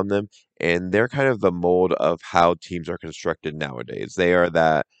high on them. And they're kind of the mold of how teams are constructed nowadays. They are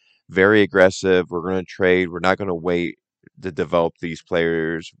that very aggressive. We're going to trade. We're not going to wait to develop these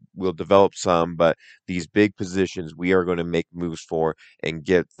players. We'll develop some, but these big positions we are going to make moves for and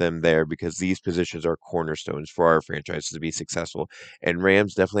get them there because these positions are cornerstones for our franchise to be successful. And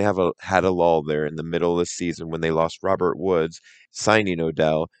Rams definitely had a lull there in the middle of the season when they lost Robert Woods, signing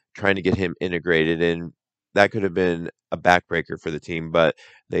Odell, trying to get him integrated, and that could have been a backbreaker for the team, but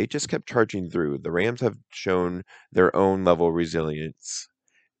they just kept charging through. The Rams have shown their own level of resilience,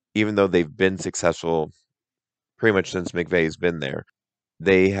 even though they've been successful pretty much since McVay's been there.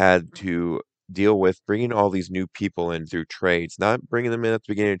 They had to deal with bringing all these new people in through trades, not bringing them in at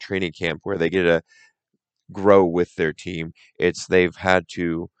the beginning of training camp where they get to grow with their team. It's they've had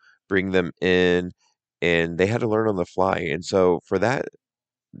to bring them in and they had to learn on the fly. And so for that,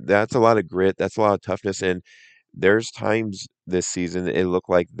 that's a lot of grit, that's a lot of toughness. And there's times this season it looked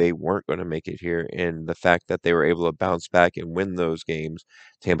like they weren't going to make it here. And the fact that they were able to bounce back and win those games,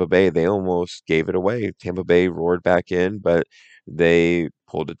 Tampa Bay, they almost gave it away. Tampa Bay roared back in, but they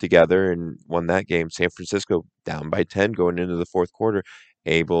pulled it together and won that game. San Francisco down by 10 going into the fourth quarter,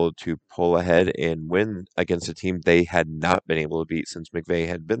 able to pull ahead and win against a team they had not been able to beat since McVay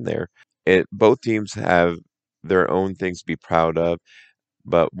had been there. Both teams have their own things to be proud of,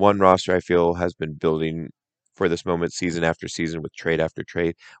 but one roster I feel has been building for this moment season after season with trade after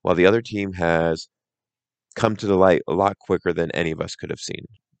trade, while the other team has come to the light a lot quicker than any of us could have seen.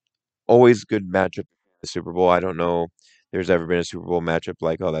 Always good matchup in the Super Bowl. I don't know there's ever been a Super Bowl matchup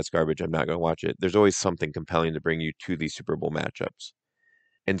like, oh, that's garbage, I'm not going to watch it. There's always something compelling to bring you to these Super Bowl matchups.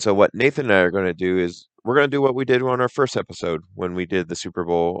 And so what Nathan and I are going to do is we're going to do what we did on our first episode when we did the Super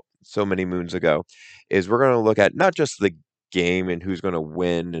Bowl so many moons ago, is we're going to look at not just the game and who's going to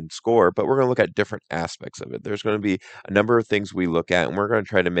win and score, but we're going to look at different aspects of it. There's going to be a number of things we look at, and we're going to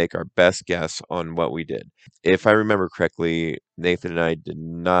try to make our best guess on what we did. If I remember correctly, Nathan and I did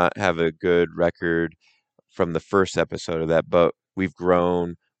not have a good record from the first episode of that, but we've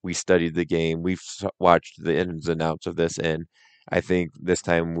grown, we studied the game, watched the ins and outs of this, and I think this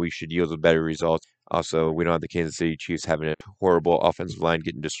time we should yield a better result. Also, we don't have the Kansas City Chiefs having a horrible offensive line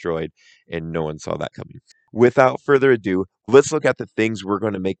getting destroyed, and no one saw that coming. Without further ado, let's look at the things we're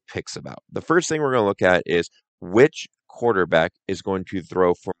going to make picks about. The first thing we're going to look at is which quarterback is going to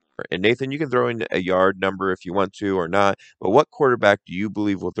throw for more. And Nathan, you can throw in a yard number if you want to or not, but what quarterback do you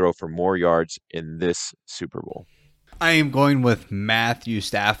believe will throw for more yards in this Super Bowl? I am going with Matthew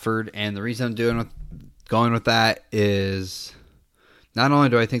Stafford, and the reason I'm going with that is not only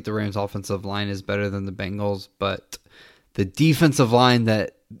do I think the Rams' offensive line is better than the Bengals, but the defensive line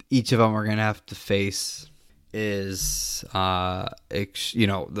that each of them are going to have to face is, Von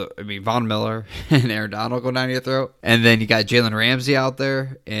Miller and Aaron Donald go down your throat. And then you got Jalen Ramsey out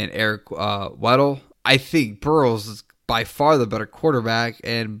there and Eric Weddle. I think Burrows is by far the better quarterback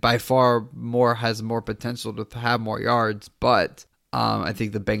and by far has more potential to have more yards. But I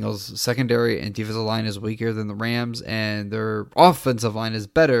think the Bengals' secondary and defensive line is weaker than the Rams, and their offensive line is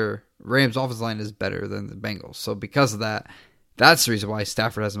better. Rams' offensive line is better than the Bengals. So because of that, that's the reason why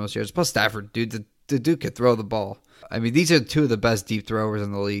Stafford has the most yards. Plus Stafford, dude, the dude could throw the ball. I mean, these are two of the best deep throwers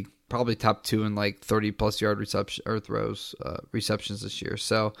in the league. Probably top two in like 30-plus yard receptions this year.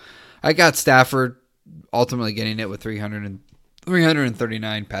 So I got Stafford ultimately getting it with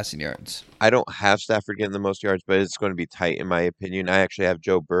 339 passing yards. I don't have Stafford getting the most yards, but it's going to be tight in my opinion. I actually have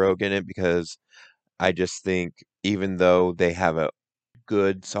Joe Burrow getting it because I just think even though they have a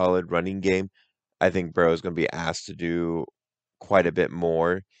good, solid running game, I think Burrow is going to be asked to do quite a bit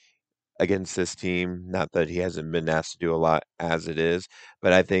more against this team. Not that he hasn't been asked to do a lot as it is,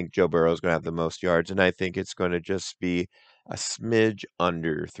 but I think Joe Burrow is going to have the most yards, and I think it's going to just be a smidge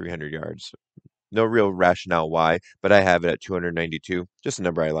under 300 yards. No real rationale why, but I have it at 292, just a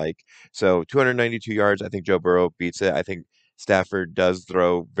number I like. So 292 yards, I think Joe Burrow beats it. I think Stafford does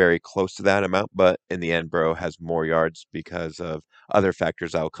throw very close to that amount, but in the end, Burrow has more yards because of other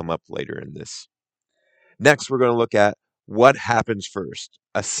factors that will come up later in this. Next, we're going to look at what happens first,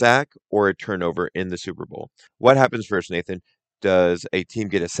 a sack or a turnover in the Super Bowl. What happens first, Nathan? Does a team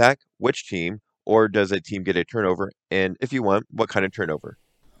get a sack? Which team? Or does a team get a turnover? And if you want, what kind of turnover?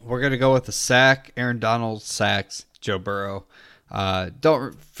 We're going to go with the sack. Aaron Donald sacks Joe Burrow.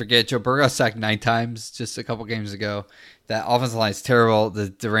 Don't forget, Joe Burrow sacked 9 times just a couple games ago. That offensive line is terrible.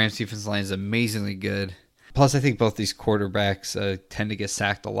 The Rams defensive line is amazingly good. Plus, I think both these quarterbacks tend to get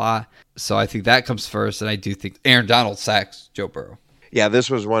sacked a lot. So I think that comes first, and I do think Aaron Donald sacks Joe Burrow. Yeah, this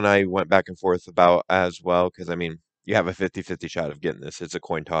was one I went back and forth about as well, because, I mean, you have a 50-50 shot of getting this. It's a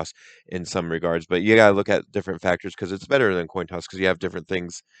coin toss in some regards, but you got to look at different factors because it's better than coin toss because you have different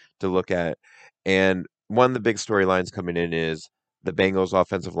things to look at. And one of the big storylines coming in is the Bengals'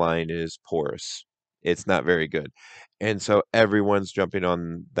 offensive line is porous. It's not very good. And so everyone's jumping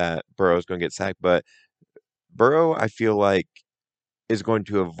on that Burrow's going to get sacked, but Burrow, I feel like, is going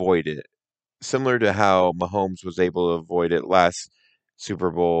to avoid it, similar to how Mahomes was able to avoid it last Super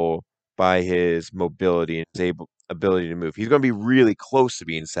Bowl by his mobility and his ability to move. He's going to be really close to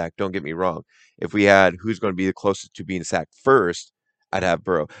being sacked, don't get me wrong. If we had who's going to be the closest to being sacked first, I'd have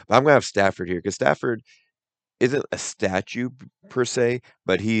Burrow. But I'm going to have Stafford here because Stafford isn't a statue per se,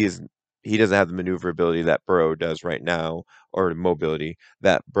 but he doesn't have the maneuverability that Burrow does right now, or mobility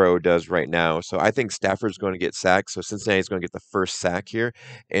that Burrow does right now. So I think Stafford's going to get sacked. So Cincinnati's going to get the first sack here.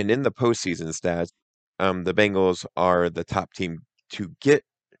 And in the postseason stats, the Bengals are the top team to get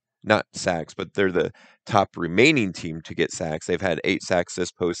not sacks, but they're the top remaining team to get sacks. They've had 8 sacks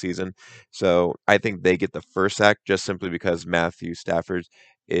this postseason. So I think they get the first sack just simply because Matthew Stafford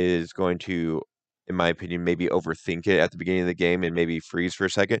is going to, in my opinion, maybe overthink it at the beginning of the game and maybe freeze for a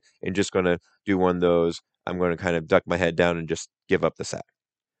second and just going to do one of those. I'm going to kind of duck my head down and just give up the sack.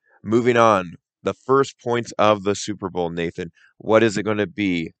 Moving on, the first points of the Super Bowl, Nathan. What is it going to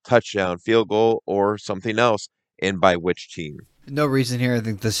be? Touchdown, field goal, or something else? And by which team? No reason here. I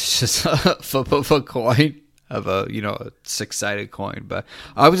think this is just a flip coin of a 6-sided coin. But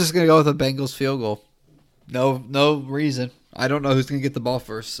I was just gonna go with a Bengals field goal. No reason. I don't know who's gonna get the ball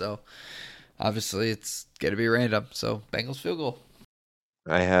first, so obviously it's gonna be random. So Bengals field goal.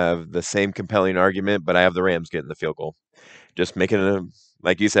 I have the same compelling argument, but I have the Rams getting the field goal. Just making a,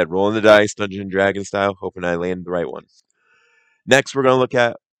 like you said, rolling the dice, Dungeons and Dragons style, hoping I land the right one. Next, we're going to look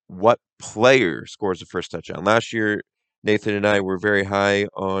at what player scores the first touchdown. Last year, Nathan and I were very high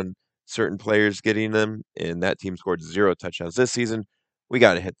on certain players getting them, and that team scored 0 touchdowns. This season, we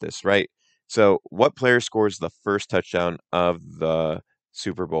got to hit this, right? So, what player scores the first touchdown of the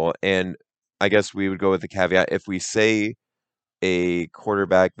Super Bowl? And I guess we would go with the caveat if we say a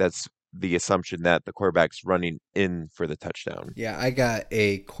quarterback, that's the assumption that the quarterback's running in for the touchdown. Yeah, I got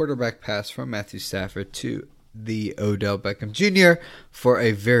a quarterback pass from Matthew Stafford to the Odell Beckham Jr. for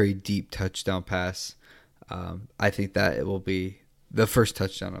a very deep touchdown pass. I think that it will be the first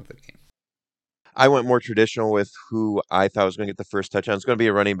touchdown of the game. I went more traditional with who I thought was going to get the first touchdown. It's going to be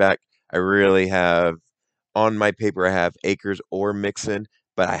a running back. I really have, on my paper, I have Akers or Mixon,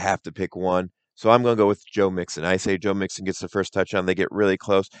 but I have to pick one. So I'm going to go with Joe Mixon. I say Joe Mixon gets the first touchdown. They get really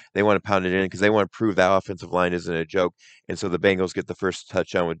close. They want to pound it in because they want to prove that offensive line isn't a joke. And so the Bengals get the first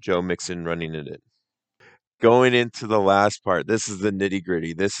touchdown with Joe Mixon running it in. Going into the last part, this is the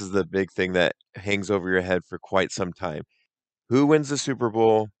nitty-gritty. This is the big thing that hangs over your head for quite some time. Who wins the Super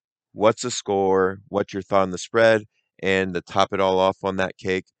Bowl What's the score? What's your thought on the spread? And to top it all off on that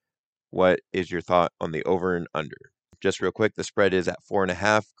cake, what is your thought on the over and under? Just real quick, the spread is at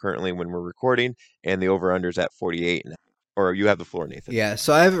 4.5 currently when we're recording, and the over under is at 48. Or you have the floor, Nathan. Yeah,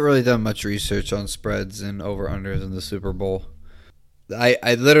 so I haven't really done much research on spreads and over unders in the Super Bowl.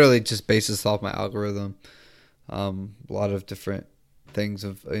 I literally just base this off my algorithm. A lot of different things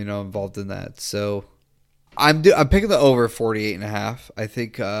involved in that. So I'm picking the over 48.5. I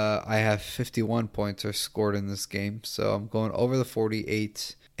think I have 51 points are scored in this game, so I'm going over the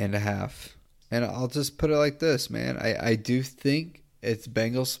 48.5. And I'll just put it like this, man. I do think it's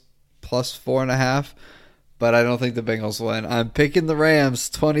Bengals plus 4.5, but I don't think the Bengals win. I'm picking the Rams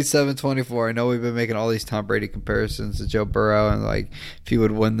 27-24. I know we've been making all these Tom Brady comparisons to Joe Burrow, and like if he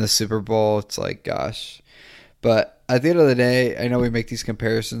would win the Super Bowl, it's like, gosh. But at the end of the day, I know we make these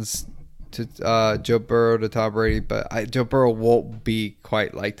comparisons to Joe Burrow to Tom Brady, but Joe Burrow won't be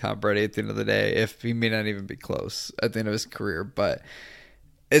quite like Tom Brady at the end of the day. If he may not even be close at the end of his career, but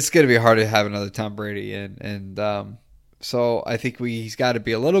it's going to be hard to have another Tom Brady, and so I think he's got to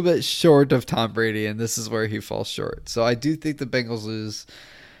be a little bit short of Tom Brady, and this is where he falls short. So I do think the Bengals lose.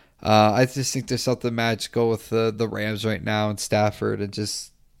 I just think there's something magical with the Rams right now and Stafford, and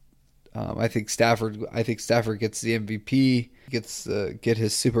just I think Stafford gets the MVP, get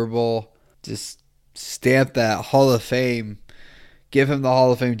his Super Bowl, just stamp that Hall of Fame, give him the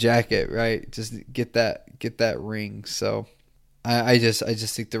Hall of Fame jacket, right? Just get that ring. So I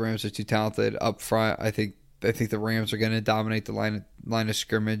just think the Rams are too talented up front. I think the Rams are going to dominate the line of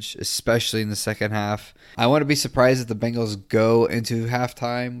scrimmage, especially in the second half. I want to be surprised if the Bengals go into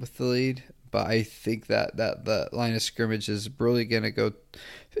halftime with the lead, but I think that the line of scrimmage is really going to go.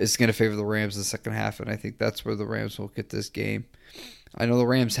 It's going to favor the Rams in the second half, and I think that's where the Rams will get this game. I know the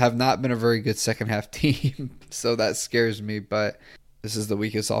Rams have not been a very good second half team, so that scares me, but this is the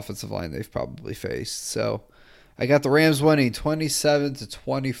weakest offensive line they've probably faced. So I got the Rams winning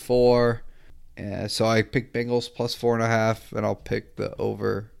 27-24. So I picked Bengals plus 4.5, and I'll pick the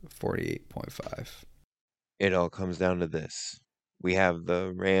over 48.5. It all comes down to this. We have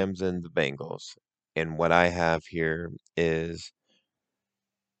the Rams and the Bengals. And what I have here is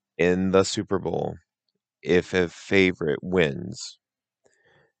in the Super Bowl, if a favorite wins,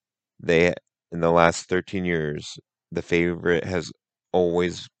 they in the last 13 years, the favorite has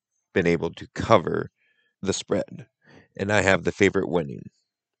always been able to cover the spread. And I have the favorite winning.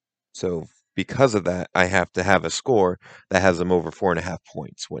 So because of that, I have to have a score that has them over 4.5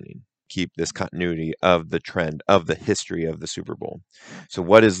 points winning. Keep this continuity of the trend of the history of the Super Bowl. So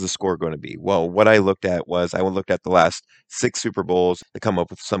what is the score going to be? Well, what I looked at was I looked at the last 6 Super Bowls to come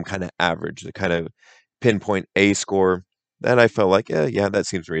up with some kind of average, to kind of pinpoint a score that I felt like, yeah, that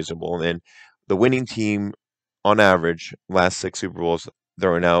seems reasonable. And the winning team, on average, last 6 Super Bowls,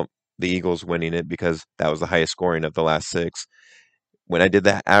 throwing out the Eagles winning it because that was the highest scoring of the last 6. When I did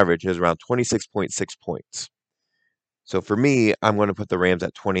that average, it was around 26.6 points. So for me, I'm going to put the Rams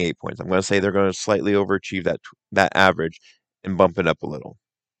at 28 points. I'm going to say they're going to slightly overachieve that average and bump it up a little.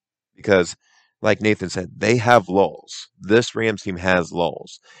 Because, like Nathan said, they have lulls. This Rams team has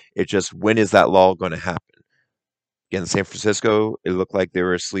lulls. It's just, when is that lull going to happen? Again, San Francisco, it looked like they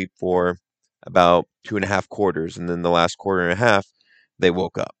were asleep for about 2.5 quarters, and then the last quarter and a half, they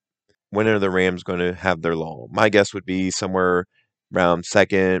woke up. When are the Rams going to have their lull? My guess would be somewhere around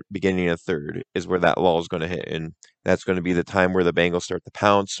second, beginning of third is where that lull is going to hit. And that's going to be the time where the Bengals start to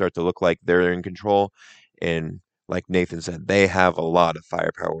pounce, start to look like they're in control. And like Nathan said, they have a lot of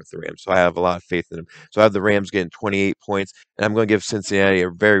firepower with the Rams. So I have a lot of faith in them. So I have the Rams getting 28 points, and I'm going to give Cincinnati a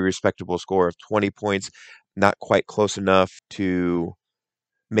very respectable score of 20 points. Not quite close enough to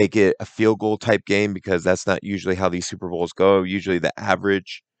make it a field goal type game because that's not usually how these Super Bowls go. Usually the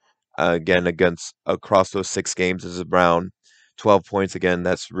average again against across those 6 games is around 12 points. Again,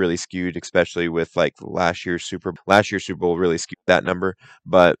 that's really skewed, especially with like last year's Super Bowl really skewed that number,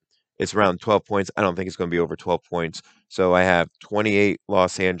 but it's around 12 points. I don't think it's going to be over 12 points. So I have 28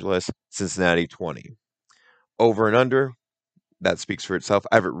 Los Angeles, Cincinnati 20. Over and under, that speaks for itself.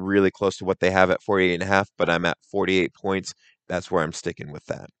 I have it really close to what they have at 48.5, but I'm at 48 points. That's where I'm sticking with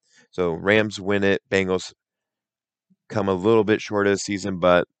that. So Rams win it. Bengals come a little bit short of the season,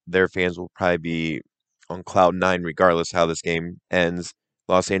 but their fans will probably be on cloud nine regardless how this game ends.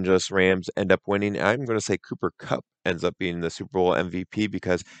 Los Angeles Rams end up winning. I'm going to say Cooper Kupp ends up being the Super Bowl MVP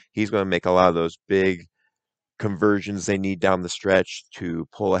because he's going to make a lot of those big conversions they need down the stretch to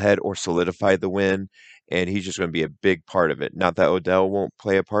pull ahead or solidify the win. And he's just going to be a big part of it. Not that Odell won't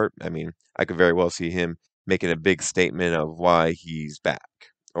play a part. I mean, I could very well see him making a big statement of why he's back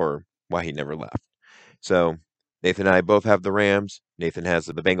or why he never left. So Nathan and I both have the Rams. Nathan has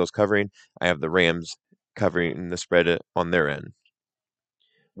the Bengals covering. I have the Rams covering the spread on their end.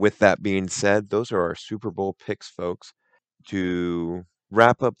 With that being said, those are our Super Bowl picks, folks. To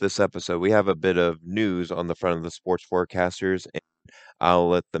wrap up this episode, we have a bit of news on the front of the Sports Forecasters, and I'll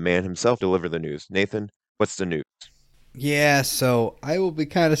let the man himself deliver the news. Nathan, what's the news? Yeah, so I will be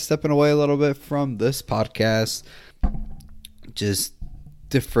kind of stepping away a little bit from this podcast. Just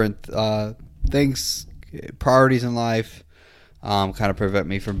different things, priorities in life, kind of prevent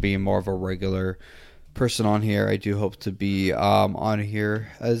me from being more of a regular person on here. I do hope to be on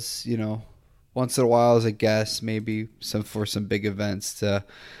here as, once in a while as a guest, maybe for some big events.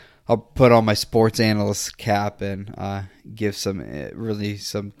 I'll put on my sports analyst cap and give some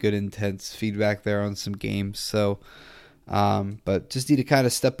good intense feedback there on some games. So, but just need to kind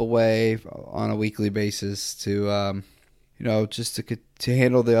of step away on a weekly basis to just to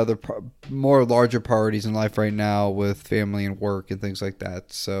handle the other more larger priorities in life right now with family and work and things like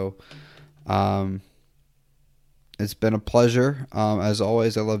that. So, it's been a pleasure. As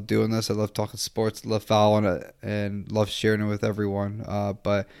always, I love doing this. I love talking sports. I love following it and love sharing it with everyone.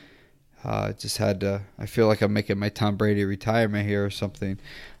 But just had to. I feel like I'm making my Tom Brady retirement here or something.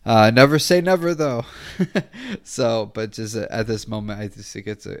 Never say never, though. So, but just at this moment, I just think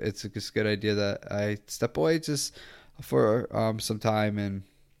it's a good idea that I step away just for some time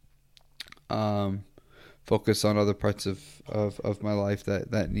and focus on other parts of my life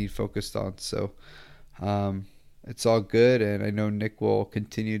that need focused on. So. It's all good, and I know Nick will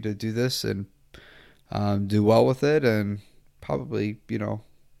continue to do this and do well with it, and probably,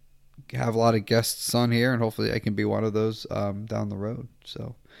 have a lot of guests on here, and hopefully I can be one of those down the road.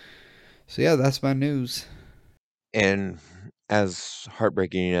 So yeah, that's my news. And as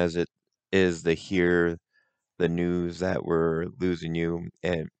heartbreaking as it is to hear the news that we're losing you,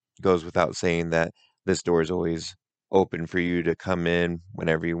 it goes without saying that this door is always open for you to come in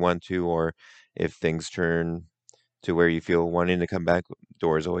whenever you want to, or if things turn to where you feel wanting to come back,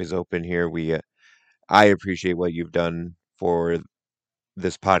 door is always open here. I appreciate what you've done for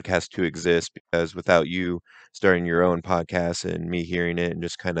this podcast to exist, because without you starting your own podcast and me hearing it and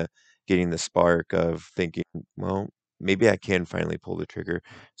just kind of getting the spark of thinking, well, maybe I can finally pull the trigger.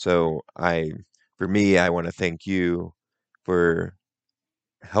 So for me, I want to thank you for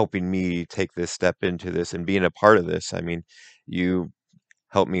helping me take this step into this and being a part of this. I mean, you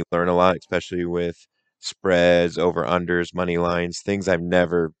helped me learn a lot, especially with spreads, over unders, money lines, things I've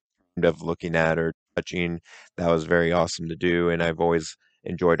never dreamed of looking at or touching. That was very awesome to do, and I've always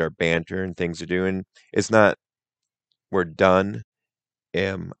enjoyed our banter and things to do. And it's not we're done.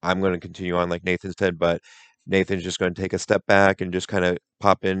 I'm going to continue on like Nathan said, but Nathan's just going to take a step back and just kind of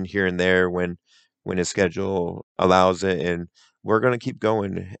pop in here and there when his schedule allows it, and we're going to keep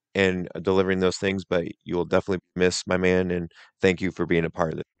going and delivering those things. But you will definitely miss my man, and thank you for being a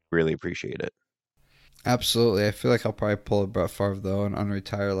part of it. Really appreciate it. Absolutely. I feel like I'll probably pull a Brett Favre though and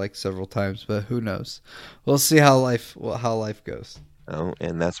unretire like several times, but who knows? We'll see how life goes. Oh,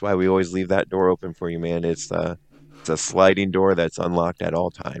 and that's why we always leave that door open for you, man. It's a sliding door that's unlocked at all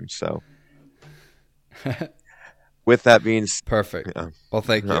times. So, with that being Perfect. Well,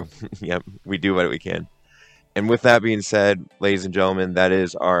 thank you. Yeah, we do what we can. And with that being said, ladies and gentlemen, that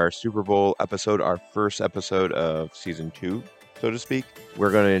is our Super Bowl episode, our first episode of season 2, so to speak.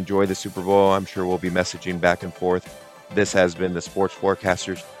 We're going to enjoy the Super Bowl. I'm sure we'll be messaging back and forth. This has been the Sports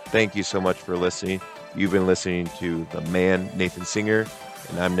Forecasters. Thank you so much for listening. You've been listening to the man, Nathan Singer,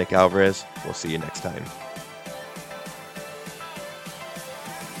 and I'm Nick Alvarez. We'll see you next time.